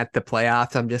looking at the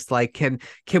playoffs, I'm just like, can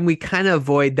we kind of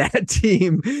avoid that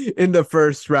team in the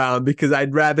first round? Because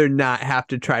I'd rather not have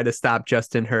to try to stop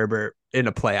Justin Herbert in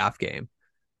a playoff game.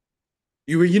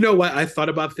 You know what? I thought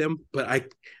about them, but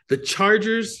the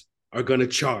Chargers are going to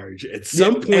charge at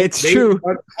some point. It's true.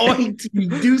 Are going to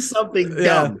do something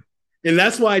dumb. And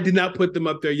that's why I did not put them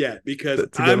up there yet, because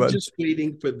I'm just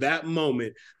waiting for that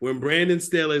moment when Brandon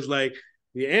Staley's like,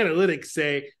 the analytics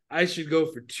say I should go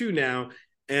for 2 now.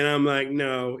 And I'm like,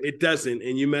 no, it doesn't.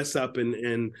 And you mess up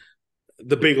and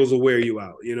the Bengals will wear you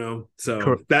out, So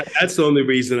cool. That's the only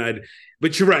reason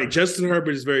but you're right. Justin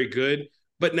Herbert is very good.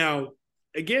 But now,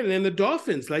 again, and the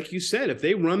Dolphins, like you said, if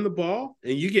they run the ball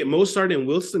and you get Mostert and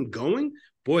Wilson going,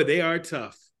 boy, they are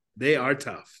tough. They are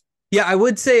tough. Yeah, I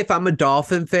would say if I'm a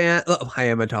Dolphin fan, I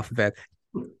am a Dolphin fan.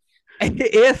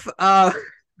 If I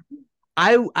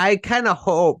kind of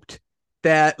hoped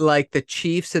that like the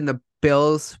Chiefs and the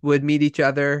Bills would meet each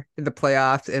other in the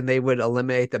playoffs and they would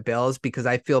eliminate the Bills, because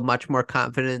I feel much more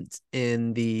confident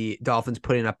in the Dolphins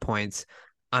putting up points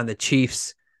on the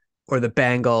Chiefs or the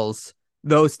Bengals,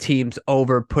 those teams,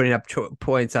 over putting up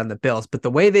points on the Bills. But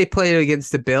the way they played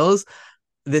against the Bills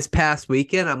this past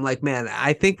weekend, I'm like, man,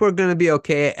 I think we're going to be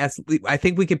okay. I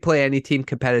think we can play any team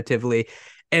competitively.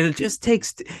 And it just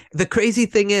takes, the crazy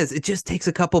thing is, it just takes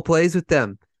a couple plays with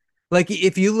them. Like,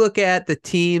 if you look at the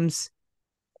teams,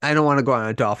 I don't want to go on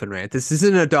a Dolphin rant. This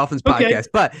isn't a Dolphins podcast,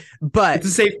 but it's a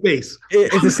safe space.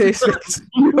 It's a safe space.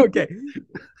 Okay.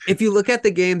 If you look at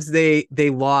the games they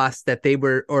lost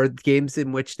or games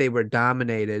in which they were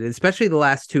dominated, especially the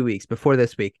last 2 weeks before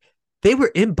this week, they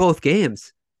were in both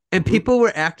games and people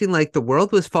were acting like the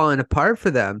world was falling apart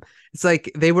for them. It's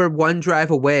like they were one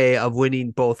drive away of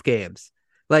winning both games.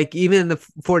 Like, even in the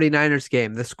 49ers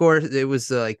game, the score, it was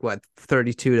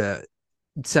 32-17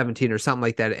 or something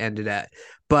like that it ended at.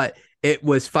 But it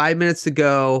was 5 minutes to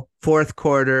go, fourth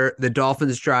quarter, the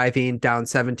Dolphins driving down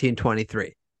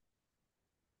 17-23.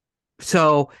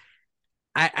 So,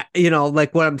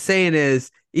 what I'm saying is,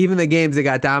 even the games that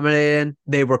got dominated in,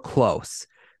 they were close.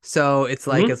 So it's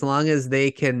like, as long as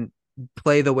they can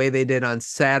play the way they did on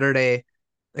Saturday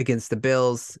against the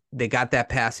Bills, they got that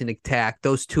passing attack.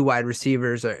 Those 2 wide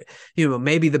receivers are,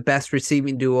 maybe the best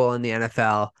receiving duo in the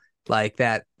NFL. Like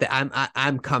that,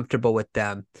 I'm comfortable with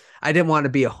them. I didn't want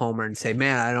to be a homer and say,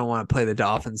 man, I don't want to play the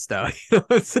Dolphins though. You know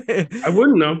what I'm saying? I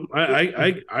wouldn't know.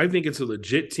 I think it's a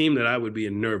legit team that I would be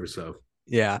nervous of.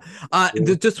 Yeah.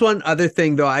 Just one other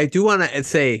thing though, I do want to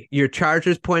say your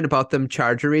Chargers point about them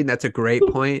chargering. That's a great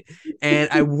point. And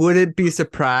I wouldn't be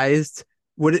surprised.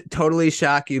 Would it totally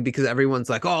shock you, because everyone's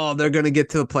like, oh, they're going to get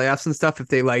to the playoffs and stuff if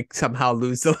they somehow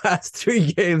lose the last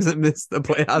 3 games and miss the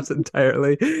playoffs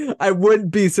entirely? I wouldn't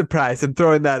be surprised. I'm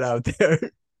throwing that out there.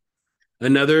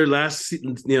 Last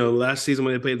season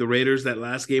when they played the Raiders, that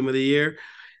last game of the year,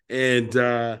 and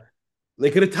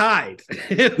they could have tied.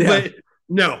 But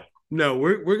no,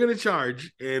 we're going to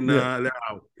charge, and they're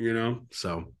out,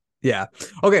 so. Yeah.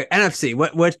 Okay, NFC.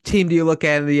 What team do you look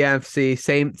at in the NFC?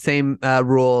 Same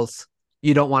rules.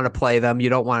 You don't want to play them.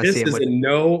 You don't want to see them. This is a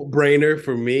no-brainer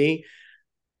for me.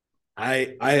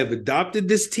 I have adopted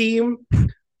this team.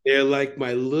 They're like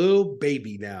my little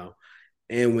baby now.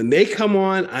 And when they come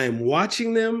on, I am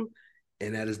watching them,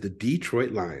 and that is the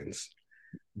Detroit Lions.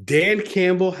 Dan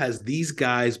Campbell has these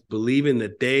guys believing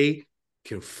that they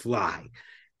can fly,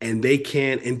 and they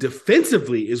can. And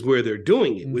defensively is where they're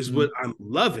doing it, which is what I'm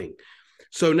loving.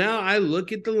 So now I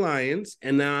look at the Lions,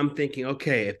 and now I'm thinking,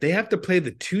 okay, if they have to play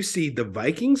the 2 seed, the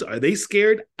Vikings, are they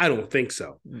scared? I don't think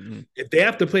so. If they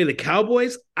have to play the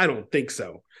Cowboys, I don't think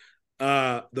so.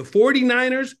 The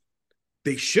 49ers,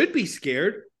 they should be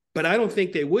scared, but I don't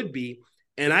think they would be.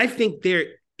 And I think they're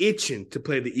itching to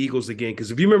play the Eagles again,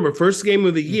 because if you remember, first game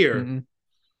of the year,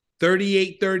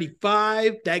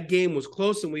 38-35, that game was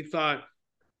close, and we thought,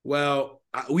 well,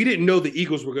 we didn't know the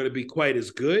Eagles were going to be quite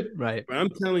as good. Right. But I'm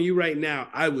telling you right now,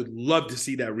 I would love to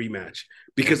see that rematch,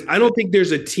 because I don't think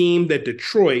there's a team that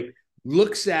Detroit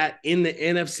looks at in the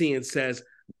NFC and says,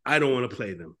 I don't want to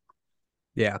play them.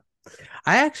 Yeah.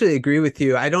 I actually agree with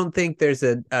you. I don't think there's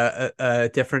a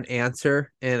different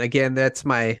answer. And again, that's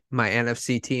my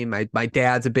NFC team. My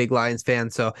dad's a big Lions fan,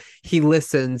 so he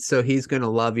listens, so he's gonna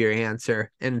love your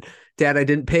answer. And Dad, I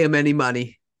didn't pay him any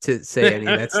money to say any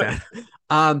of that stuff.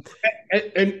 Um,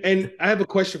 And I have a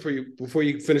question for you before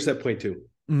you finish that point too.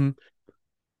 mhm.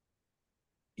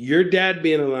 Your dad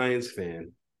being a Lions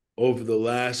fan, over the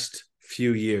last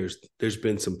few years, there's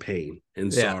been some pain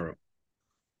and Yeah. sorrow.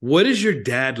 What is your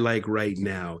dad like right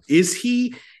now? Is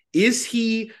he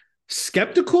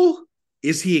skeptical?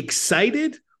 Is he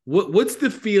excited? What's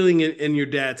the feeling in your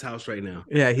dad's house right now?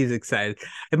 Yeah, he's excited.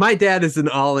 And my dad is an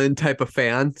all-in type of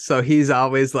fan, so he's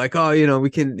always like, "Oh, we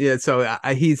can." Yeah, so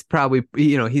he's probably,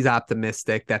 he's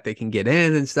optimistic that they can get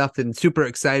in and stuff, and super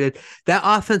excited. That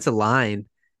offensive line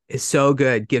is so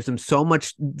good, gives him so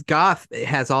much. Goff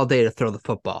has all day to throw the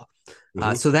football.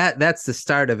 So that's the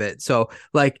start of it. So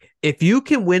like if you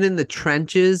can win in the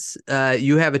trenches,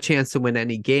 you have a chance to win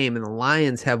any game. And the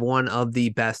Lions have one of the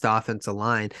best offensive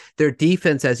line. Their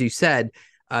defense, as you said,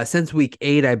 since week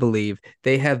 8, I believe,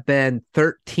 they have been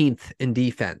 13th in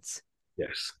defense.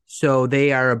 Yes. So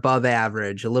they are above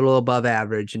average, a little above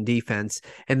average in defense.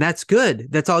 And that's good.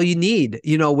 That's all you need,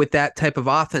 with that type of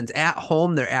offense. At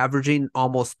home, they're averaging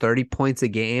almost 30 points a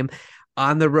game.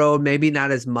 On the road, maybe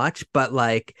not as much, but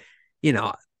like,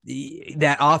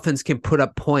 that offense can put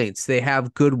up points. They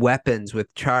have good weapons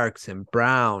with Charks and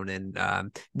Brown and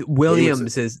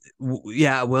Williams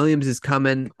Williams is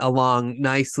coming along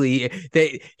nicely.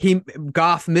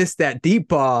 Goff missed that deep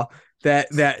ball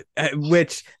that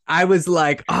which I was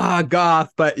like, Goff,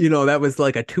 but that was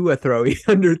like a Tua throw. He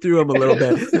underthrew him a little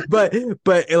bit,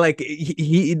 but like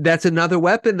he that's another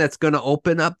weapon that's going to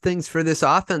open up things for this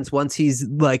offense once he's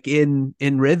like in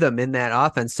rhythm in that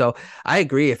offense. So I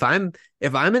agree. If I'm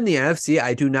in the NFC,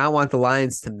 I do not want the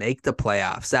Lions to make the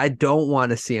playoffs. I don't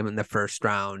want to see them in the first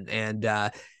round. And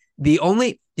the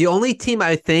only team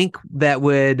I think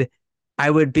that I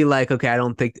would be like, okay, I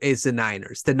don't think it's the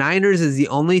Niners. The Niners is the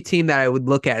only team that I would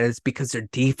look at is because their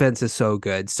defense is so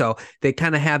good. So they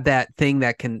kind of have that thing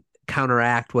that can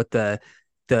counteract what the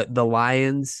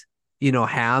Lions,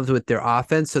 have with their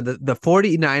offense. So the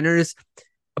 49ers,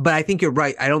 but I think you're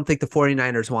right. I don't think the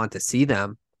 49ers want to see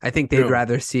them. I think they'd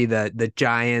rather see the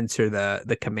Giants or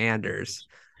the Commanders.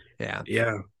 Yeah.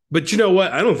 Yeah. But you know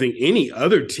what? I don't think any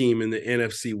other team in the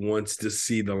NFC wants to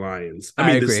see the Lions.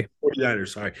 I agree. The 49ers,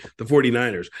 sorry. The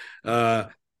 49ers.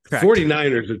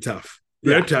 49ers are tough.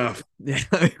 They're tough.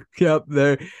 Yeah. Yep.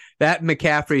 That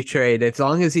McCaffrey trade, as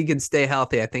long as he can stay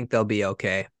healthy, I think they'll be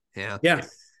okay. Yeah. Yeah.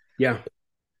 Yeah.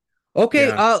 Okay.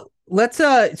 Yeah. Let's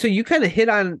so you kind of hit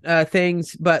on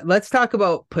things, but let's talk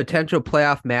about potential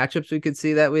playoff matchups we could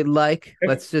see that we'd like.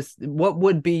 What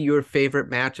would be your favorite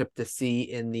matchup to see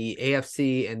in the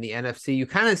AFC and the NFC? You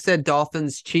kind of said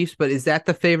Dolphins Chiefs, but is that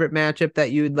the favorite matchup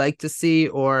that you would like to see,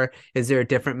 or is there a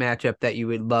different matchup that you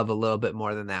would love a little bit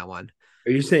more than that one?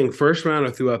 Are you saying first round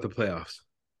or throughout the playoffs?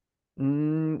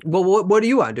 Well, what do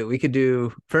you want to do? We could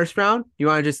do first round. You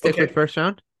want to just stick with first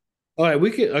round? All right,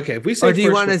 we could. Okay, if we say, or do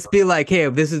you want to be like, hey,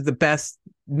 this is the best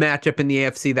matchup in the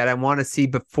AFC that I want to see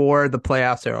before the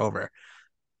playoffs are over?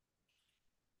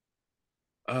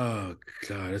 Oh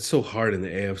God, it's so hard in the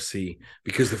AFC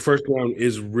because the first round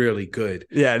is really good.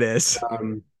 Yeah, it is.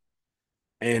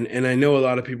 And I know a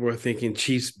lot of people are thinking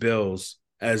Chiefs Bills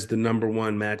as the number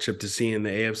one matchup to see in the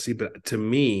AFC, but to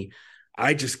me,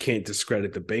 I just can't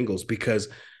discredit the Bengals because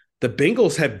the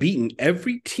Bengals have beaten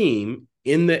every team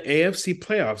in the AFC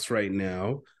playoffs right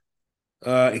now,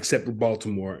 except for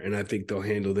Baltimore, and I think they'll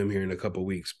handle them here in a couple of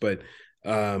weeks. But,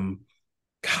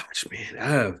 gosh,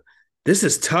 man, this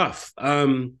is tough.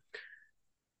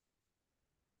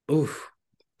 Oof.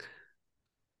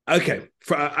 Okay,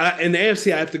 in the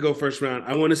AFC, I have to go first round.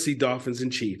 I want to see Dolphins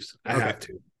and Chiefs. I have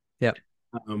to. Yep.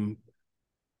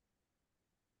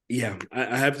 Yeah,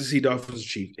 I have to see Dolphins and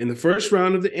Chiefs. In the first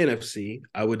round of the NFC,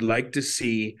 I would like to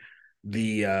see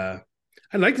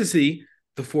I'd like to see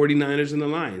the 49ers and the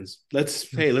Lions. Let's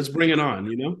bring it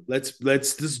on, Let's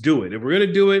just do it. If we're going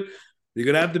to do it, you're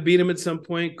going to have to beat them at some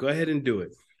point. Go ahead and do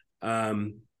it.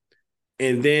 And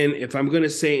then if I'm going to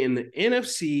say in the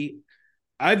NFC,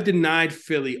 I've denied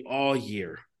Philly all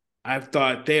year. I've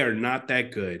thought they are not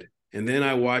that good. And then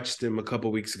I watched them a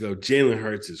couple weeks ago. Jalen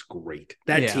Hurts is great.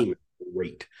 That team is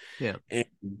great. Yeah. And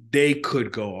they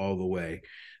could go all the way.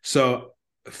 So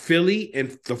Philly and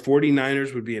the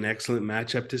 49ers would be an excellent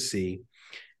matchup to see.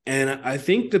 And I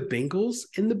think the Bengals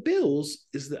and the Bills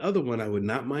is the other one I would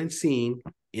not mind seeing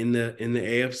in the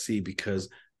AFC because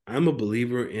I'm a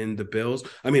believer in the Bills.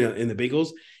 I mean, in the Bengals.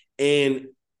 And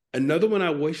another one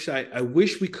I wish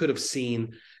we could have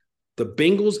seen the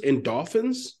Bengals and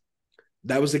Dolphins,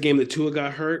 that was the game that Tua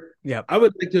got hurt. Yep. I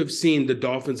would like to have seen the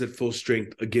Dolphins at full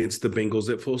strength against the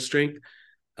Bengals at full strength.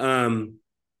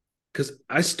 Because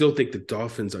I still think the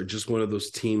Dolphins are just one of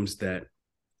those teams that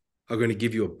are going to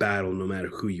give you a battle no matter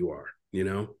who you are, you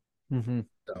know? Mm-hmm.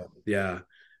 So, yeah.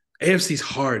 AFC's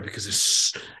hard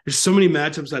because there's so many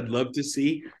matchups I'd love to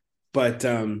see, but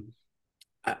I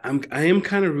am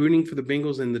kind of rooting for the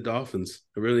Bengals and the Dolphins.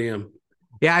 I really am.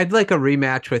 Yeah, I'd like a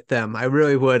rematch with them. I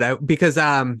really would. Because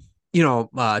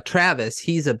Travis,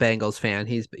 he's a Bengals fan.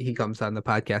 He comes on the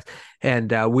podcast,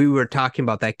 and we were talking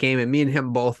about that game, and me and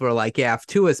him both were like, yeah, if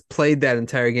Tua's played that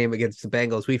entire game against the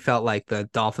Bengals, we felt like the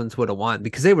Dolphins would have won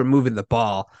because they were moving the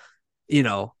ball.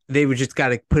 They would just got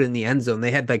to put in the end zone. They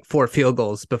had like 4 field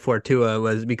goals before Tua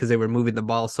was because they were moving the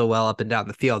ball so well up and down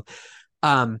the field.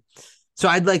 So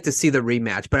I'd like to see the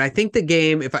rematch, but I think the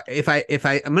game,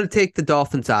 I'm going to take the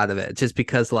Dolphins out of it just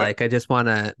because I just want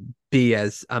to be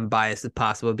as unbiased as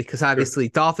possible because obviously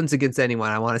Dolphins against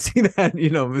anyone, I want to see that,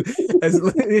 as in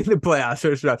the playoffs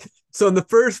first round. So in the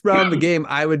first round of the game,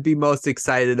 I would be most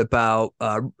excited about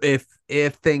if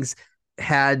things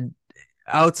had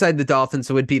outside the Dolphins,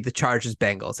 it would be the Chargers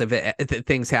Bengals. If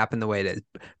things happen the way it is,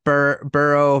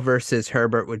 Burrow versus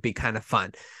Herbert would be kind of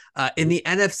fun. In the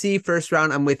NFC first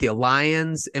round, I'm with you.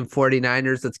 Lions and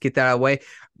 49ers. Let's get that out of the way.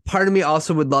 Part of me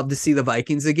also would love to see the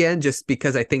Vikings again, just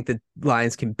because I think the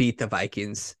Lions can beat the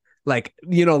Vikings.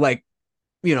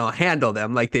 Handle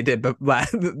them like they did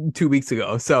 2 weeks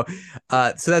ago. So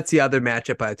that's the other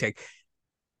matchup I would take.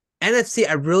 NFC,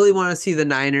 I really want to see the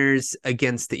Niners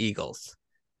against the Eagles.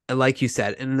 Like you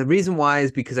said, and the reason why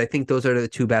is because I think those are the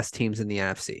 2 best teams in the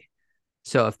NFC.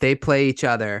 So if they play each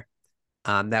other,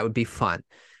 that would be fun.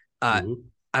 I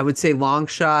would say long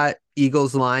shot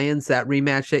Eagles Lions, that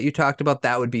rematch that you talked about,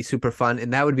 that would be super fun,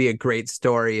 and that would be a great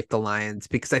story if the Lions,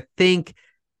 because I think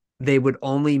they would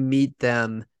only meet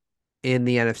them in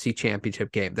the NFC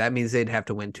Championship game. That means they'd have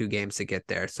to win 2 games to get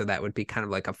there, so that would be kind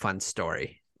of like a fun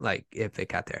story, like if they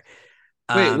got there.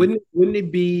 Wait, wouldn't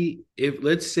it be if,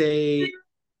 let's say,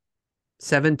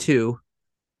 7-2,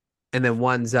 and then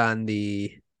one's on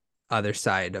the other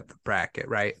side of the bracket,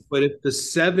 right? But if the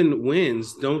 7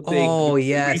 wins, don't they? Oh,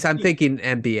 yes. I'm thinking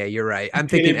NBA. You're right. I'm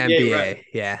thinking NBA. Right.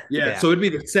 Yeah. So it'd be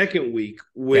the second week,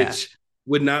 which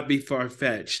would not be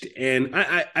far-fetched. And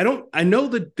I know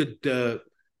that the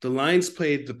Lions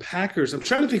played the Packers. I'm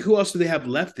trying to think who else do they have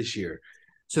left this year.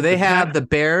 So they have the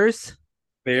Bears,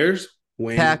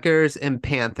 Packers, and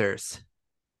Panthers.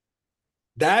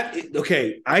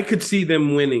 I could see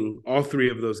them winning all 3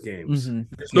 of those games.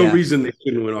 Mm-hmm. There's no reason they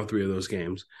couldn't win all 3 of those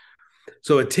games.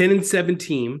 So a 10-7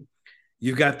 team,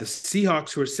 you've got the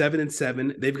Seahawks who are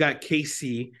 7-7. They've got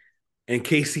KC, and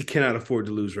KC cannot afford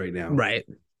to lose right now. Right.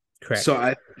 Correct. So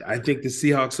I think the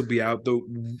Seahawks will be out.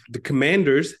 The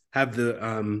Commanders have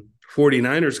the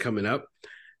 49ers coming up.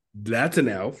 That's an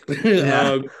L.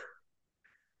 Yeah.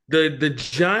 The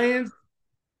Giants,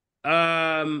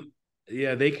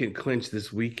 they can clinch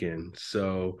this weekend.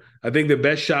 So I think the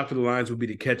best shot for the Lions would be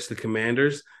to catch the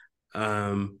Commanders.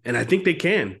 And I think they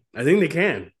can.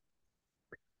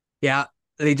 Yeah.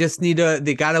 They just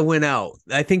they got to win out.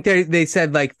 I think they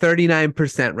said like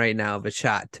 39% right now of a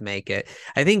shot to make it.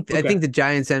 I think the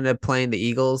Giants ended up playing the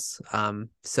Eagles.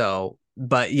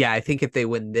 But yeah, I think if they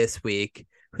win this week,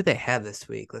 who do they have this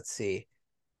week? Let's see.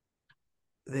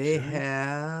 They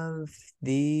have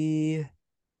the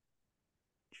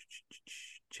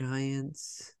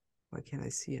Giants. Why can't I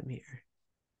see them here?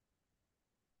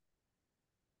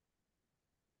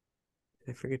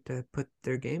 Did I forget to put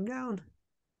their game down?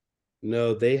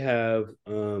 No, they have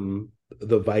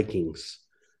the Vikings.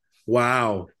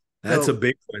 Wow. That's a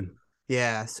big one.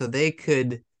 Yeah, so they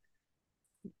could.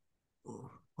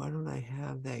 Why don't I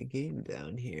have that game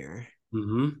down here?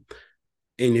 Mm-hmm.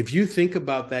 And if you think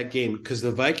about that game, because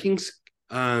the Vikings,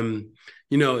 especially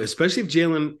if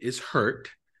Jalen is hurt,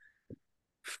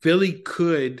 Philly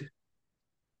could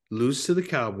lose to the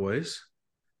Cowboys.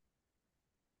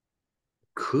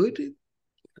 I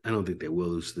don't think they will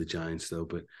lose to the Giants, though,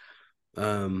 but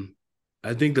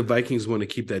I think the Vikings want to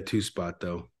keep that 2 spot,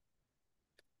 though.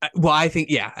 Well, I think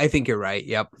you're right.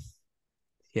 Yep.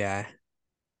 Yeah.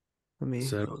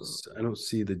 So I don't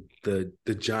see the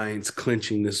Giants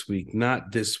clinching this week,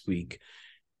 not this week.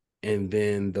 And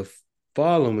then the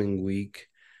following week,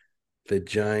 the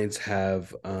Giants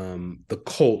have the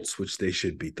Colts, which they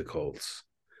should beat the Colts.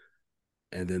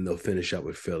 And then they'll finish up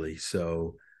with Philly.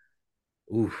 So,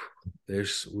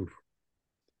 there's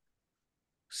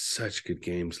such good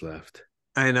games left.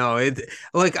 I know it.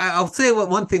 Like I'll say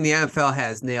one thing the NFL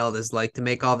has nailed is like to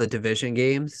make all the division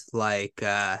games like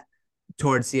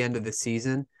towards the end of the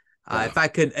season. If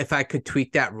I could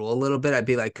tweak that rule a little bit, I'd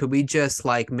be like, could we just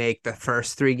like make the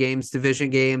first 3 games division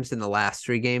games and the last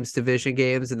 3 games division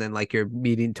games, and then like you're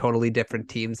meeting totally different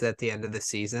teams at the end of the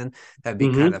season? That'd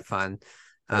be kind of fun.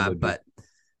 That would be. But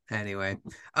anyway,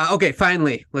 okay.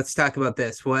 Finally, let's talk about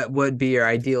this. What would be your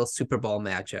ideal Super Bowl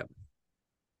matchup?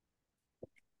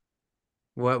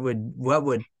 What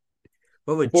would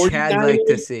Chad like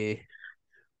to 49ers, see?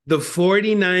 the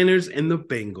 49ers and the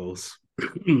Bengals.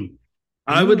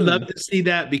 I would love to see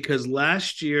that because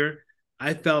last year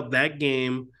I felt that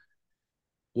game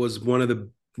was one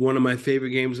of my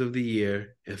favorite games of the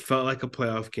year. It felt like a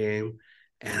playoff game,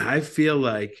 and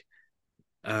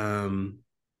um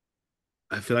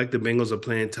I feel like the Bengals are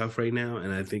playing tough right now,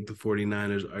 and I think the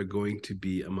 49ers are going to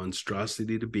be a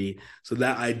monstrosity to beat. So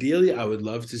that ideally, I would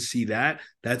love to see that.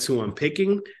 That's who I'm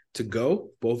picking to go,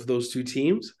 both of those two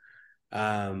teams.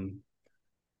 But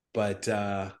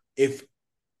if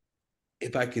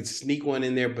I could sneak one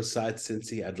in there besides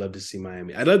Cincy, I'd love to see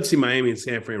Miami. I'd love to see Miami and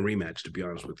San Fran rematch, to be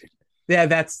honest with you. Yeah,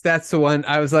 that's the one.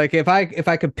 I was like, if I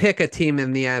could pick a team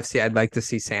in the NFC, I'd like to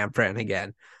see San Fran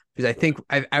again. Because I think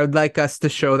I would like us to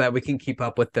show that we can keep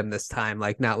up with them this time,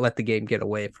 like not let the game get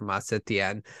away from us at the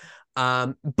end.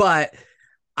 But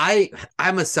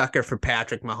I'm a sucker for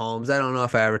Patrick Mahomes. I don't know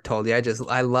if I ever told you.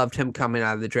 I loved him coming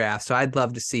out of the draft. So I'd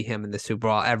love to see him in the Super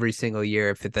Bowl every single year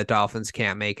if the Dolphins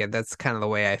can't make it. That's kind of the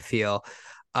way I feel.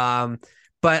 But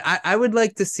I would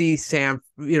like to see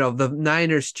the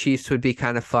Niners Chiefs would be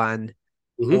kind of fun.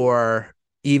 Mm-hmm. Or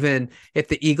even if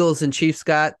the Eagles and Chiefs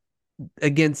went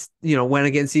against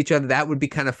each other, that would be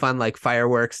kind of fun, like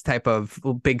fireworks type of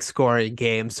big scoring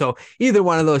game. So either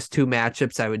one of those two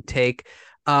matchups I would take.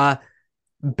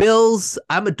 Bills,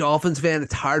 I'm a Dolphins fan.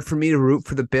 It's hard for me to root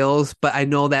for the Bills, but I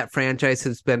know that franchise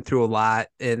has been through a lot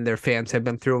and their fans have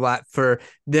been through a lot. For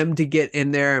them to get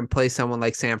in there and play someone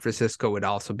like San Francisco would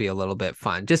also be a little bit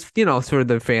fun. Just, sort of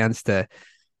the fans to,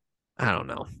 I don't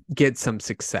know, get some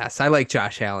success. I like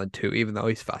Josh Allen too, even though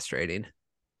he's frustrating.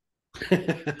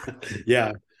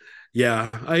 Yeah. Yeah,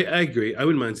 I agree. I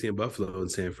wouldn't mind seeing Buffalo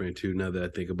and San Fran too. Now that I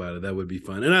think about it, that would be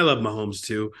fun. And I love Mahomes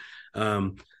too.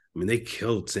 They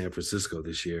killed San Francisco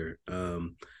this year.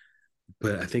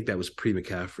 But I think that was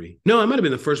pre-McCaffrey. No, it might have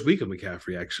been the first week of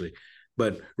McCaffrey, actually.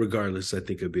 But regardless, I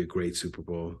think it'd be a great Super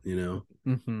Bowl,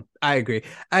 Mm-hmm. I agree.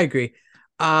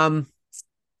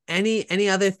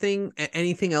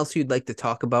 Anything else you'd like to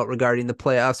talk about regarding the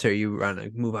playoffs, or you want to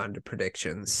move on to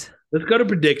predictions? Let's go to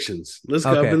predictions. Let's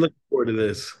go. Okay. I've been looking forward to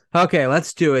this. Okay,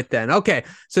 let's do it then. Okay,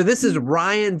 so this is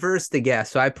Ryan versus the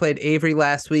guest. So I played Avery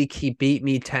last week. He beat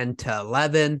me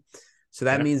 10-11. So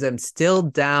that means I'm still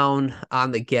down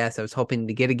on the guess. I was hoping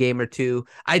to get a game or two.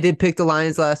 I did pick the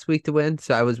Lions last week to win,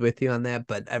 so I was with you on that.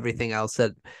 But everything else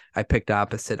that I picked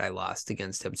opposite, I lost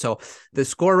against him. So the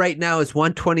score right now is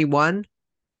 121.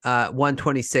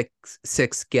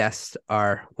 126 guests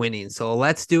are winning. So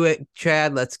let's do it,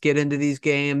 Chad. Let's get into these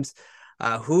games.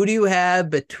 Who do you have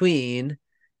between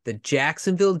the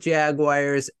Jacksonville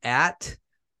Jaguars at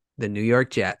the New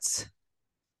York Jets?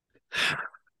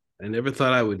 I never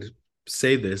thought I would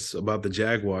say this about the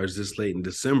Jaguars this late in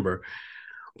December,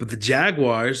 but the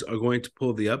Jaguars are going to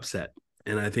pull the upset.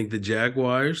 And I think the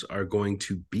Jaguars are going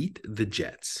to beat the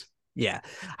Jets. Yeah.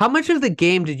 How much of the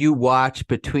game did you watch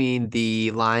between the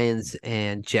Lions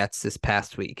and Jets this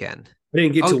past weekend? I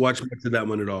didn't get to watch much of that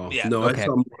one at all. Yeah, no, okay. I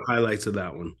saw more highlights of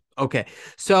that one. Okay.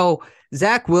 So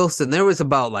Zach Wilson, there was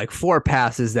about like 4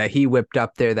 passes that he whipped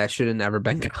up there that should have never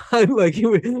been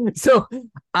gone. So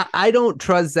I don't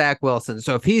trust Zach Wilson.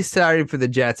 So if he's starting for the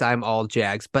Jets, I'm all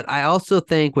Jags. But I also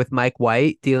think with Mike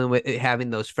White dealing with having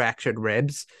those fractured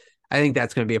ribs, I think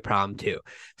that's going to be a problem too.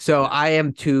 So I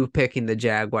am picking the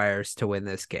Jaguars to win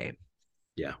this game.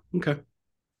 Yeah. Okay.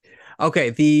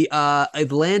 Okay. The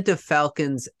Atlanta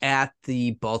Falcons at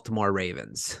the Baltimore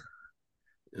Ravens.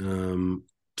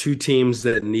 Two teams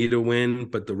that need a win,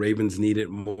 but the Ravens need it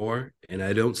more. And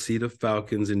I don't see the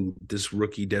Falcons and this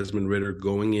rookie Desmond Ridder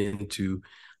going into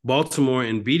Baltimore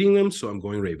and beating them. So I'm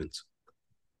going Ravens.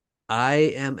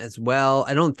 I am as well.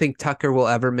 I don't think Tucker will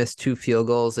ever miss 2 field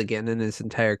goals again in his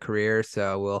entire career.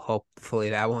 So we'll hopefully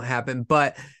that won't happen.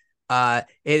 But it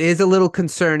is a little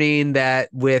concerning that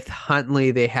with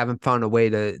Huntley, they haven't found a way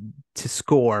to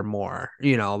score more,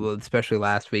 especially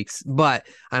last week's. But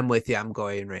I'm with you. I'm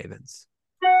going Ravens.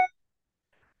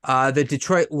 The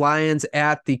Detroit Lions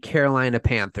at the Carolina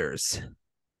Panthers.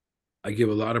 I give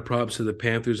a lot of props to the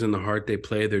Panthers and the heart they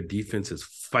play. Their defense is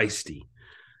feisty.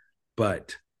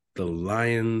 But the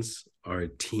Lions are a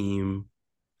team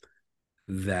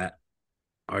that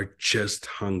are just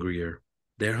hungrier.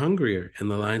 They're hungrier,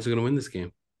 and the Lions are going to win this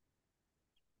game.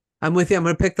 I'm with you. I'm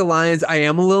going to pick the Lions. I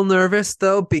am a little nervous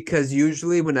though, because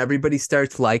usually when everybody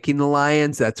starts liking the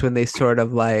Lions, that's when they sort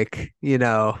of like,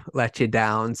 let you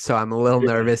down. So I'm a little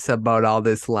Yeah. nervous about all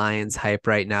this Lions hype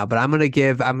right now, but I'm going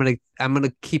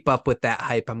to keep up with that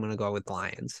hype. I'm going to go with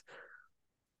Lions.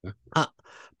 Uh,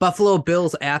 Buffalo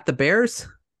Bills at the Bears.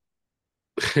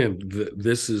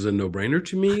 This is a no-brainer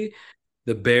to me.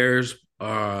 The Bears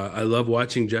I love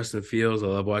watching Justin Fields. I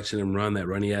love watching him run. That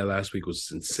run he had last week was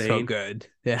So insane. good.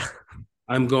 Yeah.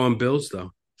 I'm going Bills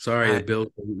though. Sorry, the I Bills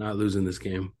are not losing this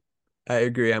game. I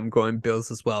agree. I'm going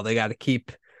Bills as well. They got to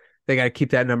keep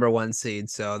that number 1 seed,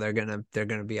 so they're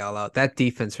gonna be all out. That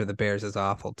defense for the Bears is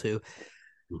awful too.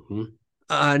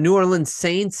 Mm-hmm. New Orleans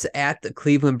Saints at the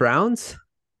Cleveland Browns.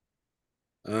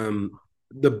 Um,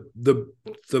 the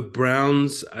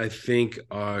Browns, I think,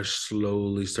 are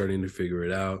slowly starting to figure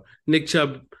it out. Nick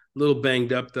Chubb, a little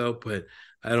banged up though, but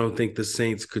I don't think the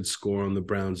Saints could score on the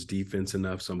Browns defense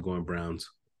enough, so I'm going Browns.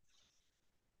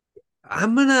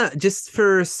 I'm gonna just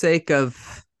for sake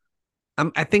of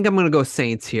I think I'm gonna go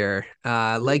Saints here.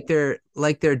 Like their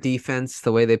defense,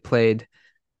 the way they played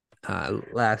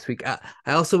last week. I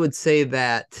also would say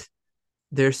that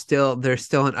there's still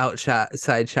an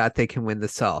outside shot they can win the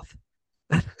South.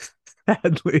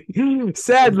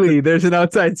 Sadly, there's an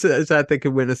outside shot they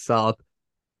can win the South.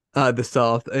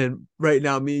 And right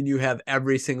now, me and you have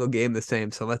every single game the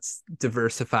same. So let's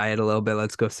diversify it a little bit.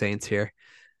 Let's go Saints here.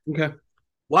 Okay.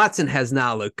 Watson has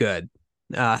not looked good.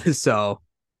 So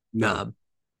No. um,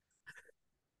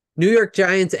 New York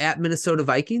Giants at Minnesota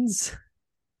Vikings.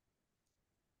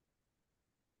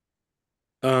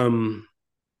 Um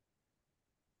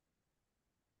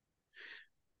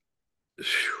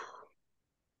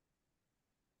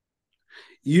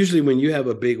Usually when you have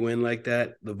a big win like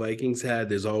that, the Vikings had,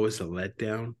 there's always a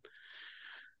letdown.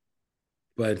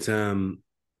 But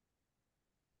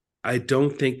I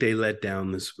don't think they let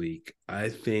down this week.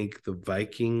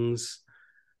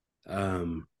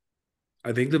 Um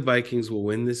I think the Vikings will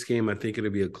win this game. I think it'll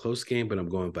be a close game, but I'm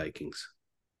going Vikings.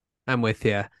 I'm with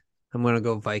you. I'm going to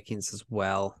go Vikings as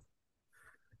well.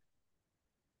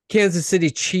 Kansas City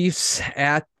Chiefs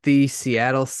at the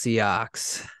Seattle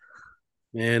Seahawks.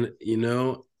 Man,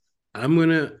 I'm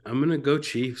gonna go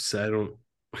Chiefs. I don't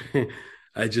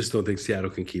I just don't think Seattle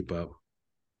can keep up.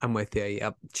 I'm with you.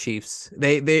 Yep, Chiefs.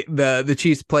 The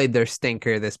Chiefs played their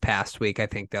stinker this past week. I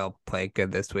think they'll play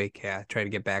good this week. Yeah, try to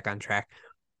get back on track.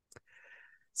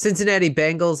 Cincinnati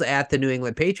Bengals at the New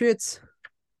England Patriots.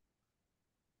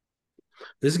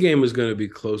 This game is going to be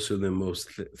closer than most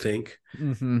think.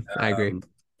 I agree. Um,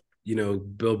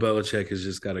 Bill Belichick has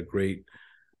just got a great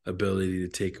ability to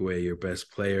take away your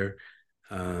best player.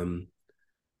 Um,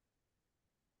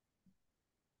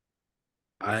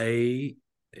 I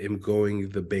am going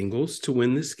the Bengals to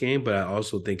win this game, but I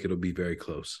also think it'll be very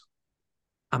close.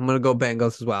 I'm gonna go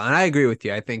Bengals as well, and I agree with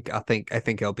you. I think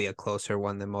it'll be a closer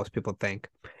one than most people think.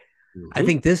 I Mm-hmm.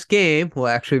 think this game will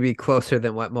actually be closer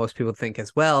than what most people think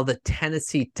as well. The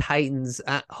Tennessee Titans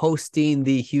hosting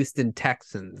the Houston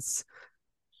Texans.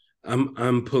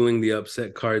 I'm pulling the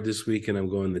upset card this week, and I'm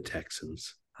going the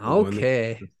Texans. I'm going the Okay.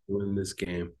 Texans to win this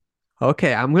game.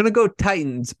 Okay, I'm gonna go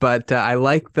Titans, but I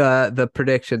like the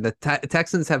prediction. The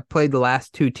Texans have played the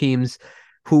last 2 teams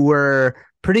who were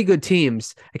pretty good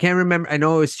teams. I can't remember. I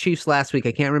know it was Chiefs last week.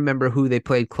 I can't remember who they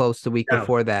played close the week Dallas,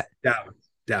 before that. Dallas,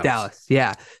 Dallas. Dallas,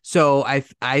 yeah. So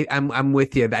I'm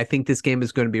with you. I think this game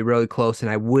is going to be really close,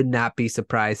 and I would not be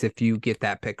surprised if you get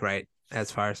that pick right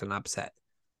as far as an upset.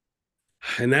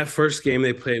 And that first game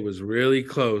they played was really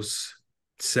close,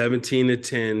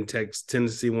 17-10.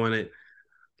 Tennessee won it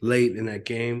late in that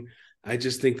game. I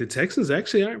just think the Texans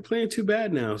actually aren't playing too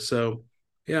bad now. So,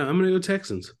 yeah, I'm going to go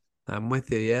Texans. I'm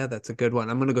with you. Yeah, that's a good one.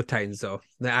 I'm gonna go Titans though.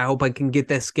 I hope I can get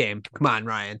this game. Come on,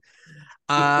 Ryan.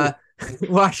 Uh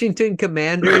Washington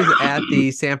Commanders at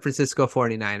the San Francisco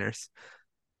 49ers.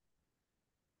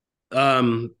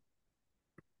 um,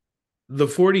 the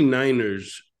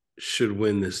 49ers should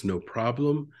win this no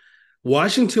problem.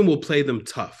 Washington will play them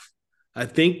tough. I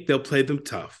think they'll play them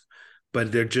tough,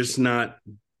 but they're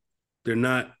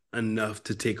not enough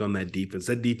to take on that defense.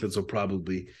 That defense will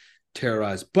probably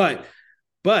terrorize. But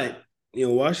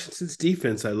Washington's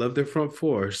defense, I love their front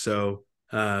four. So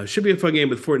should be a fun game,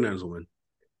 but 49ers will win.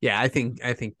 Yeah, I think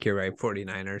you're right.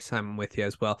 49ers. I'm with you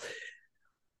as well.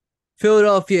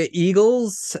 Philadelphia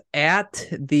Eagles at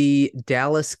the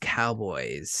Dallas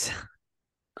Cowboys.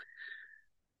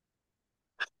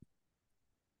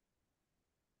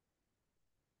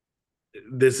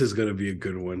 This is going to be a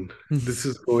good one. This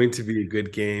is going to be a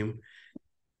good game.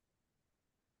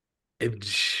 If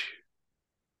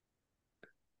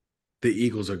the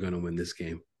Eagles are going to win this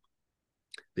game.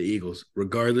 the Eagles,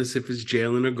 regardless if it's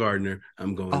Jalen or Gardner.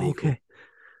 I'm going Oh, Eagles. okay.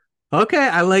 Okay,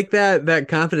 I like that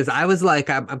confidence. I was like,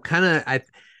 I'm kind of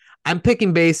I'm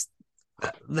picking base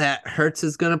that Hurts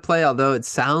is gonna play, although it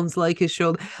sounds like his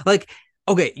shoulder. Like,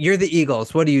 okay, you're the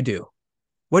Eagles. What do you do?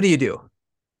 What do you do?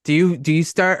 Do you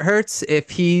start Hurts if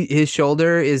his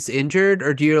shoulder is injured,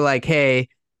 or do you like, hey,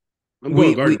 I'm going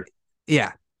we Gardner.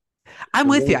 yeah, I'm I'm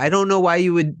with you. going. I don't know why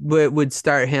you would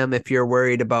start him if you're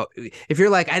worried about if you're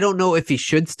like I don't know if he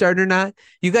should start or not.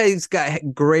 You guys got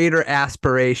greater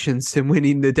aspirations in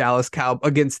winning the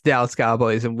against Dallas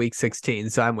Cowboys in Week 16.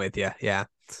 So I'm with you. Yeah.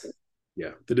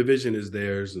 Yeah, the division is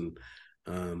theirs, and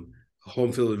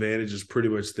home field advantage is pretty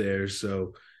much theirs.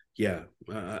 So yeah,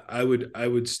 I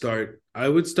would start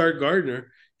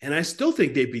Gardner, and I still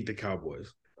think they beat the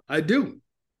Cowboys. I do.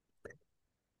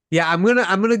 Yeah, I'm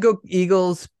gonna go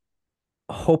Eagles,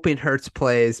 hoping Hurts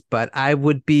plays, but I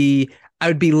would be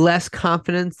less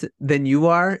confident than you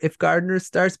are if Gardner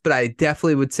starts, but I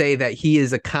definitely would say that he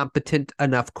is a competent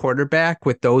enough quarterback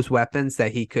with those weapons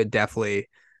that he could definitely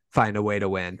find a way to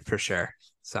win for sure.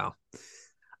 So,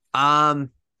 um,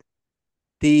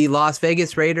 the Las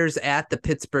Vegas Raiders at the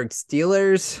Pittsburgh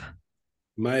Steelers.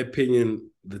 My opinion,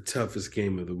 the toughest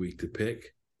game of the week to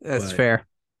pick, That's but fair.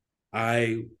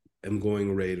 I am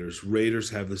going Raiders. Raiders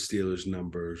have the Steelers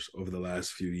numbers over the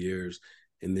last few years,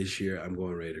 and this year I'm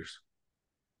going Raiders.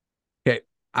 Okay.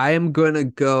 I am going to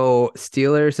go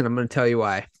Steelers, and I'm going to tell you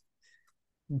why.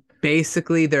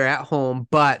 Basically, they're at home,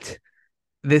 but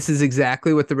this is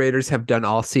exactly what the Raiders have done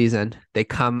all season.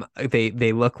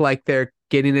 They look like they're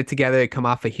getting it together. They come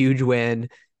off a huge win,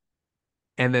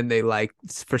 and then they like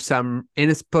for some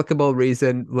inexplicable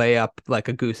reason lay up like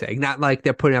a goose egg. Not like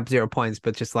they're putting up 0 points,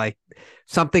 but just like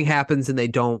something happens and they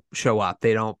don't show up.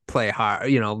 They don't play hard.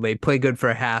 They play good for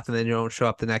a half and then they don't show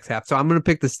up the next half. So I'm going to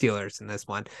pick the Steelers in this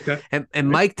one. Okay. And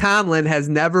Mike Tomlin has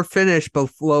never finished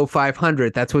below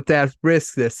 500. That's what that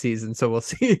risk this season. So we'll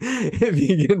see if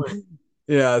he can.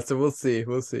 Yeah, so we'll see.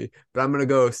 We'll see. But I'm going to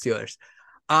go Steelers.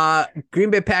 Green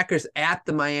Bay Packers at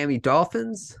the Miami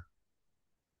Dolphins.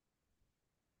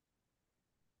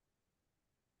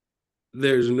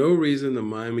 There's no reason the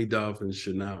Miami Dolphins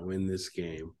should not win this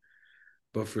game.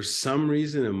 But for some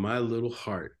reason in my little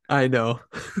heart, I know.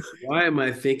 why am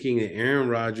I thinking that Aaron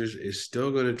Rodgers is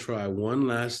still going to try one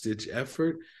last ditch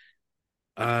effort?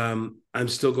 I'm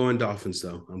still going Dolphins,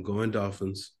 though. I'm going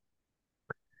Dolphins.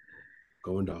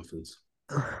 Going Dolphins.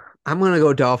 I'm going to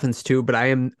go Dolphins too, but I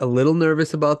am a little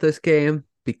nervous about this game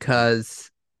because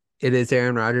it is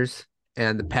Aaron Rodgers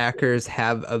and the Packers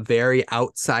have a very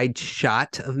outside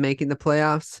shot of making the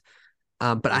playoffs.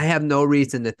 But I have no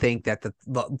reason to think that the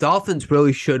Dolphins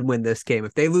really should win this game.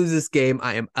 If they lose this game,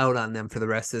 I am out on them for the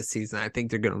rest of the season. I think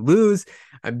they're going to lose.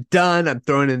 I'm done. I'm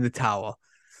throwing in the towel.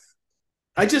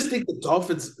 I just think the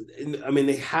Dolphins,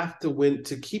 they have to win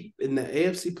to keep in the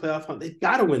AFC playoff hunt. They've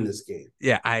got to win this game.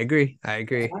 Yeah, I agree.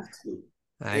 They have to.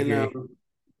 I agree.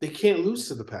 They can't lose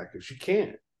to the Packers. You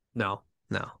can't. No,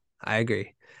 I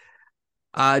agree.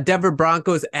 Denver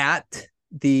Broncos at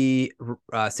the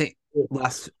St.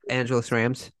 Los Angeles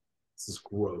Rams. This is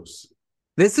gross.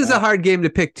 This is a hard game to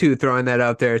pick too, throwing that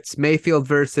out there. It's Mayfield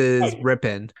versus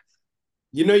Rippon.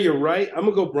 You're right. I'm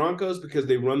going to go Broncos because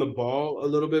they run the ball a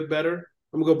little bit better.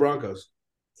 I'm going to go Broncos.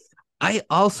 I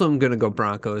also am going to go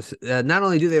Broncos. Not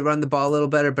only do they run the ball a little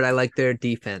better, but I like their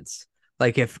defense.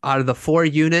 Like if out of the 4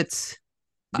 units,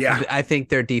 yeah, I think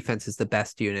their defense is the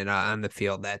best unit on the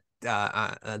field that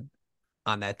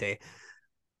on that day.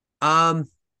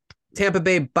 Tampa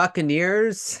Bay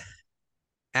Buccaneers.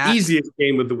 Easiest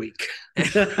game of the week.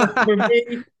 For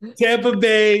me, Tampa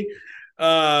Bay,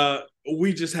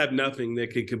 we just have nothing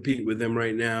that can compete with them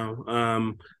right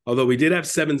now. Although we did have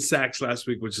 7 sacks last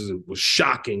week, which was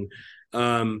shocking.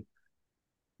 Tampa's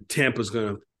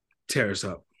going to tear us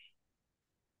up.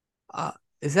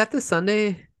 Is that the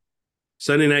Sunday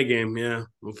night game? Yeah.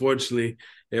 Unfortunately,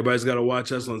 everybody's got to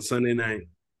watch us on Sunday night.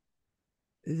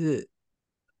 Is it?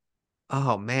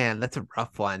 Oh man, that's a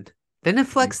rough one. Didn't it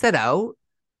flex that out?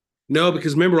 No,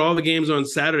 because remember all the games are on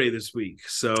Saturday this week,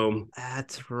 so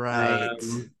that's right.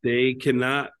 They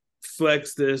cannot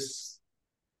flex this.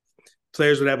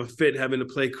 Players would have a fit having to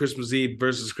play Christmas Eve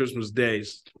versus Christmas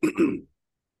days.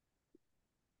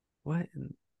 What?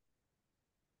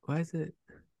 Why is it?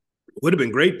 Would have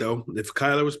been great though if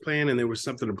Kyler was playing and there was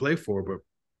something to play for, but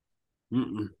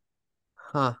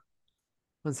huh?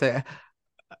 Let's say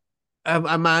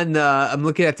I'm on. I'm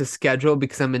looking at the schedule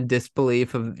because I'm in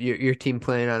disbelief of your team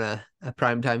playing on a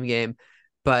primetime game.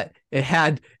 but it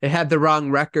had the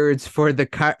wrong records for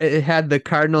it had the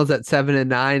Cardinals at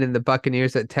 7-9 and the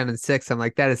Buccaneers at 10-6. I'm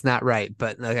like, that is not right,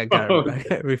 but like I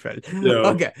gotta refresh. No.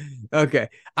 Okay.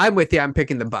 I'm with you. I'm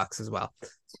picking the Bucs as well.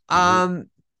 Mhm.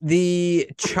 The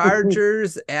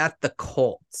Chargers at the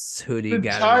Colts. Who do you The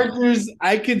got in that? Chargers,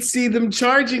 I could see them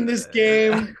charging this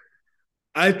game.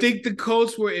 I think the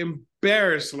Colts were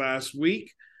embarrassed last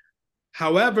week.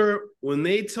 However, when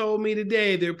they told me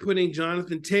today they're putting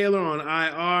Jonathan Taylor on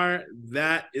IR,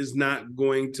 that is not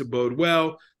going to bode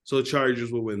well. So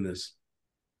Chargers will win this.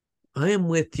 I am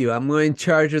with you. I'm going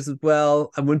Chargers as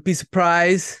well. I wouldn't be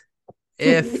surprised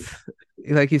if,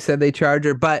 like you said, they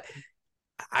Charger, but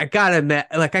I gotta admit,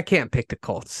 like I can't pick the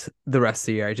Colts the rest of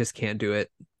the year. I just can't do it.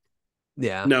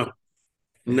 Yeah. No,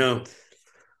 Yeah. no.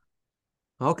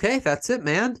 Okay, that's it,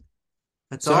 man.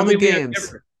 That's So all how the many we have games.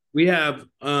 different? We have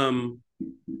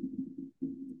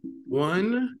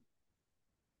one,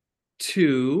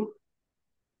 two,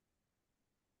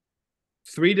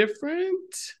 three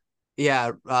different.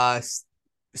 Yeah,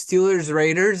 Steelers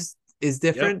Raiders is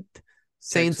Yep. different.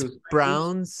 Saints Texans, Titans.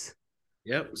 Browns,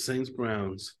 Yep. Saints,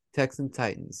 Browns. Texans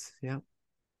Titans. Yeah.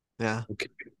 Yeah. Okay.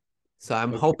 So I'm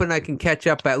Okay. hoping I can catch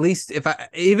up at least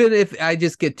even if I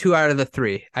just get 2 out of the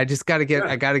 3. I just got to get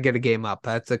Yeah. I got to get a game up.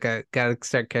 That's like I got to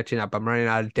start catching up. I'm running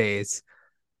out of days.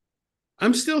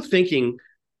 I'm still thinking,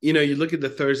 you look at the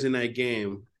Thursday night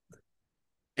game,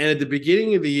 and at the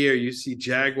beginning of the year, you see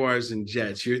Jaguars and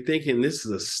Jets. You're thinking this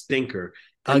is a stinker.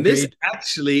 And this Agreed.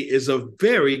 actually is a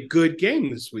very good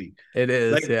game this week. It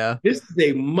is, Like, yeah. this is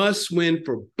a must win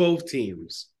for both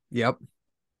teams. Yep.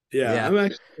 Yeah, Yeah. I'm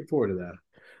actually looking forward to that.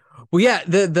 Well, yeah,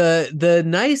 the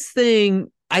nice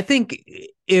thing, I think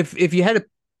if you had to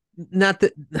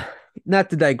not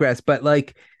to digress, but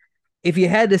like if you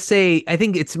had to say, I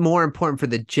think it's more important for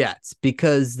the Jets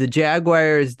because the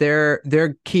Jaguars, their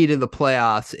key to the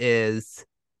playoffs is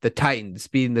the Titans,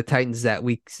 beating the Titans that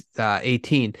week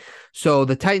 18. So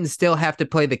the Titans still have to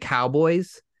play the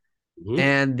Cowboys, Mhm.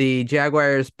 and the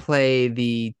Jaguars play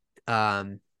the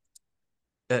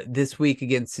this week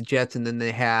against the Jets, and then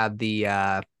they have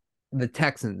the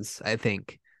Texans, I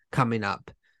think, coming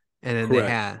up, and then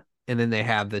Correct. they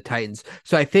have the Titans.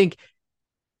 So I think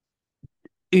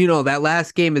that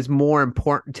last game is more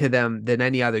important to them than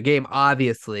any other game,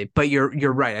 obviously. But you're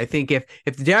right. I think if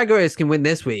the Jaguars can win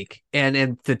this week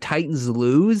and the Titans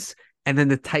lose, and then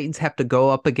the Titans have to go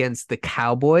up against the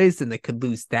Cowboys and they could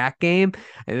lose that game,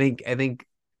 I think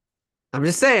I'm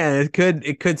just saying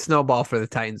it could snowball for the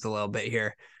Titans a little bit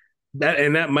here.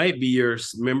 That might be your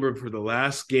remember for the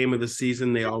last game of the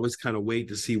season. They always kind of wait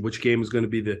to see which game is going to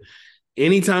be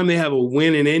anytime they have a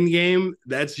win and end game,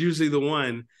 that's usually the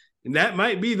one. And that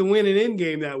might be the win and end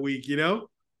game that week.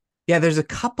 Yeah, there's a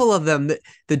couple of them.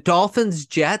 The Dolphins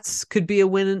Jets could be a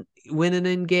win and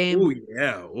end game. Oh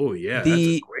yeah. Oh yeah. That's a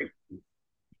The great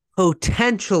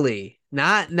potentially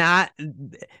not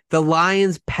the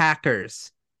Lions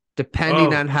Packers,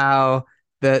 depending Oh, on how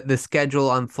the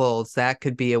schedule unfolds, that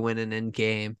could be a win and end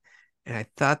game. And I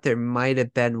thought there might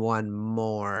have been one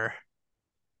more.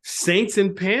 Saints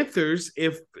and Panthers,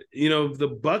 if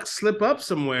the Bucks slip up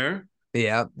somewhere.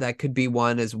 Yeah, that could be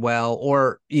one as well,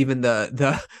 or even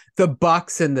the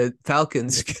Bucks and the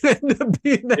Falcons could end up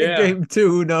being that game too.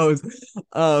 Who knows?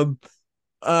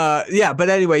 Yeah, but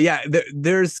anyway, yeah,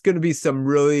 there's going to be some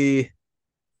really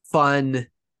fun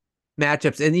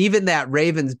matchups, and even that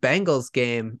Ravens Bengals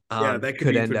game, That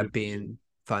could be end for up being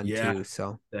fun yeah. too.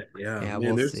 So Yeah, yeah, man,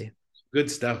 we'll there's see. good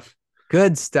stuff.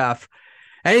 Good stuff.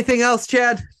 Anything else,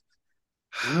 Chad?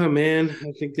 Oh man,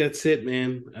 I think that's it,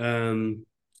 man.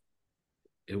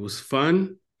 It was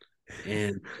fun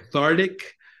and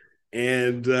cathartic,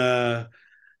 and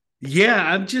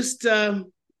yeah,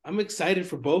 I'm excited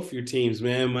for both your teams,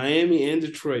 man. Miami and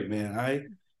Detroit,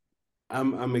 man.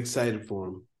 I'm excited for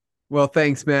them. Well,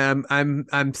 thanks, man.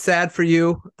 I'm sad for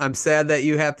you. I'm sad that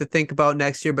you have to think about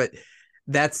next year, but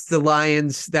that's the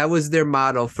Lions. That was their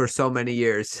motto for so many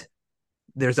years.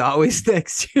 There's always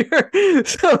next year.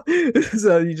 so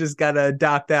you just gotta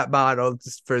adopt that model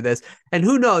just for this. And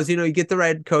who knows, you get the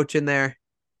right coach in there.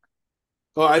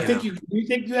 Oh, I think you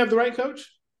think you have the right coach?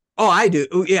 Oh, I do.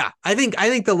 Yeah. I think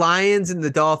the Lions and the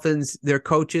Dolphins, their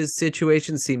coaches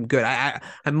situations seem good.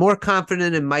 I'm more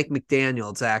confident in Mike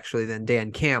McDaniels actually than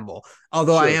Dan Campbell,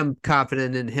 although I am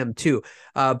confident in him too.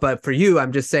 But for you,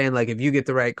 I'm just saying, like, if you get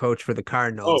the right coach for the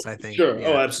Cardinals, I think. Sure.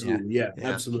 Yeah, Absolutely. Yeah,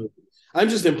 absolutely. I'm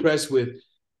just impressed with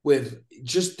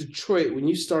just Detroit. When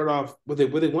you start off, were they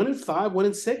 1-5,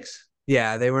 1-6?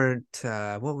 Yeah, they weren't.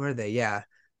 What were they? Yeah,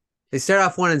 they started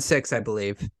off 1-6, I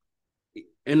believe.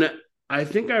 And I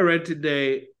think I read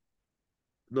today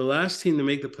the last team to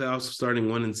make the playoffs starting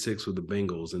 1-6 with the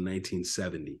Bengals in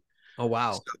 1970. Oh,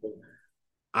 wow. So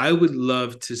I would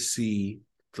love to see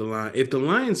the Lions. If the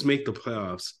Lions make the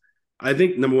playoffs, I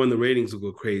think number one, the ratings will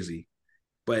go crazy.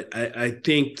 But I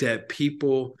think that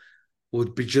people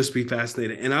would just be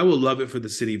fascinated. And I will love it for the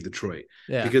city of Detroit.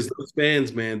 Yeah. Because those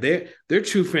fans, man, they're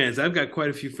true fans. I've got quite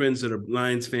a few friends that are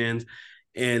Lions fans,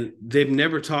 and they've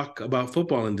never talked about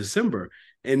football in December.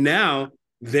 And now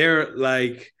they're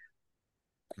like,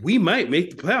 we might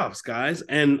make the playoffs, guys.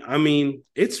 And I mean,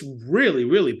 it's really,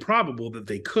 really probable that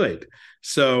they could.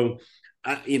 So,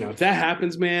 if that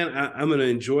happens, man, I'm going to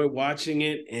enjoy watching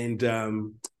it. And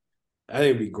I think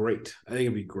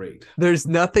it'd be great. There's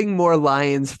nothing more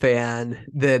Lions fan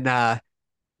than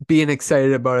being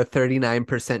excited about a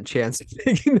 39% chance of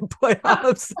making the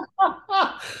playoffs.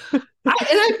 And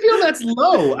I feel that's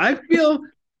low. I feel,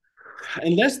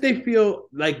 unless they feel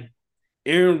like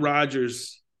Aaron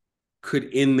Rodgers could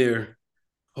end their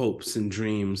hopes and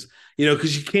dreams,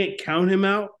 because you can't count him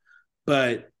out.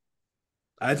 But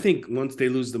I think once they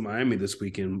lose to Miami this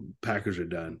weekend, Packers are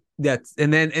done.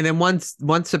 And then once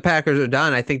the Packers are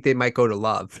done, I think they might go to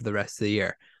Love for the rest of the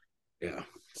year. Yeah.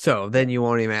 So then you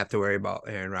won't even have to worry about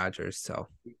Aaron Rodgers. So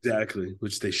exactly,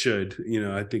 which they should.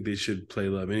 I think they should play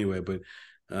Love anyway. But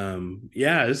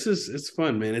it's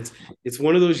fun, man. It's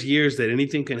one of those years that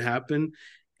anything can happen,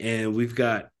 and we've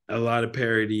got a lot of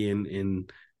parity,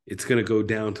 and it's going to go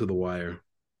down to the wire.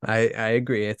 I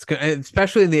agree. It's good,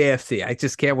 especially in the AFC. I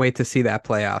just can't wait to see that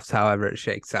playoffs, however it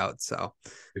shakes out. So,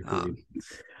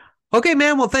 okay,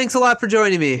 man. Well, thanks a lot for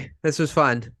joining me. This was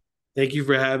fun. Thank you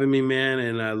for having me, man.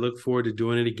 And I look forward to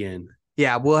doing it again.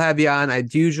 Yeah, we'll have you on. I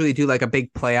usually do like a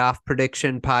big playoff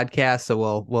prediction podcast.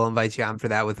 So we'll invite you on for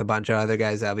that with a bunch of other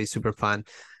guys. That'll be super fun.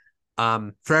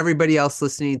 For everybody else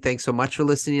listening, thanks so much for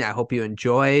listening. I hope you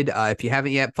enjoyed. If you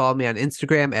haven't yet, follow me on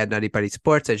Instagram at Nutty Buddy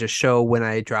Sports. I just show when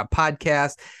I drop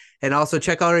podcasts, and also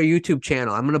check out our YouTube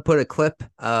channel. I'm going to put a clip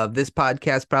of this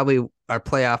podcast, probably our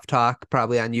playoff talk,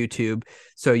 probably on YouTube.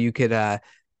 So you could,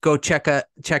 go check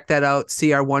that out,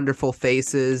 see our wonderful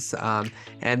faces,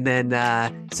 and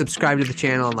then subscribe to the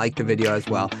channel and like the video as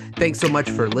well. Thanks so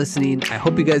much for listening. I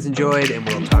hope you guys enjoyed, and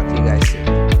we'll talk to you guys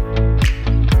soon.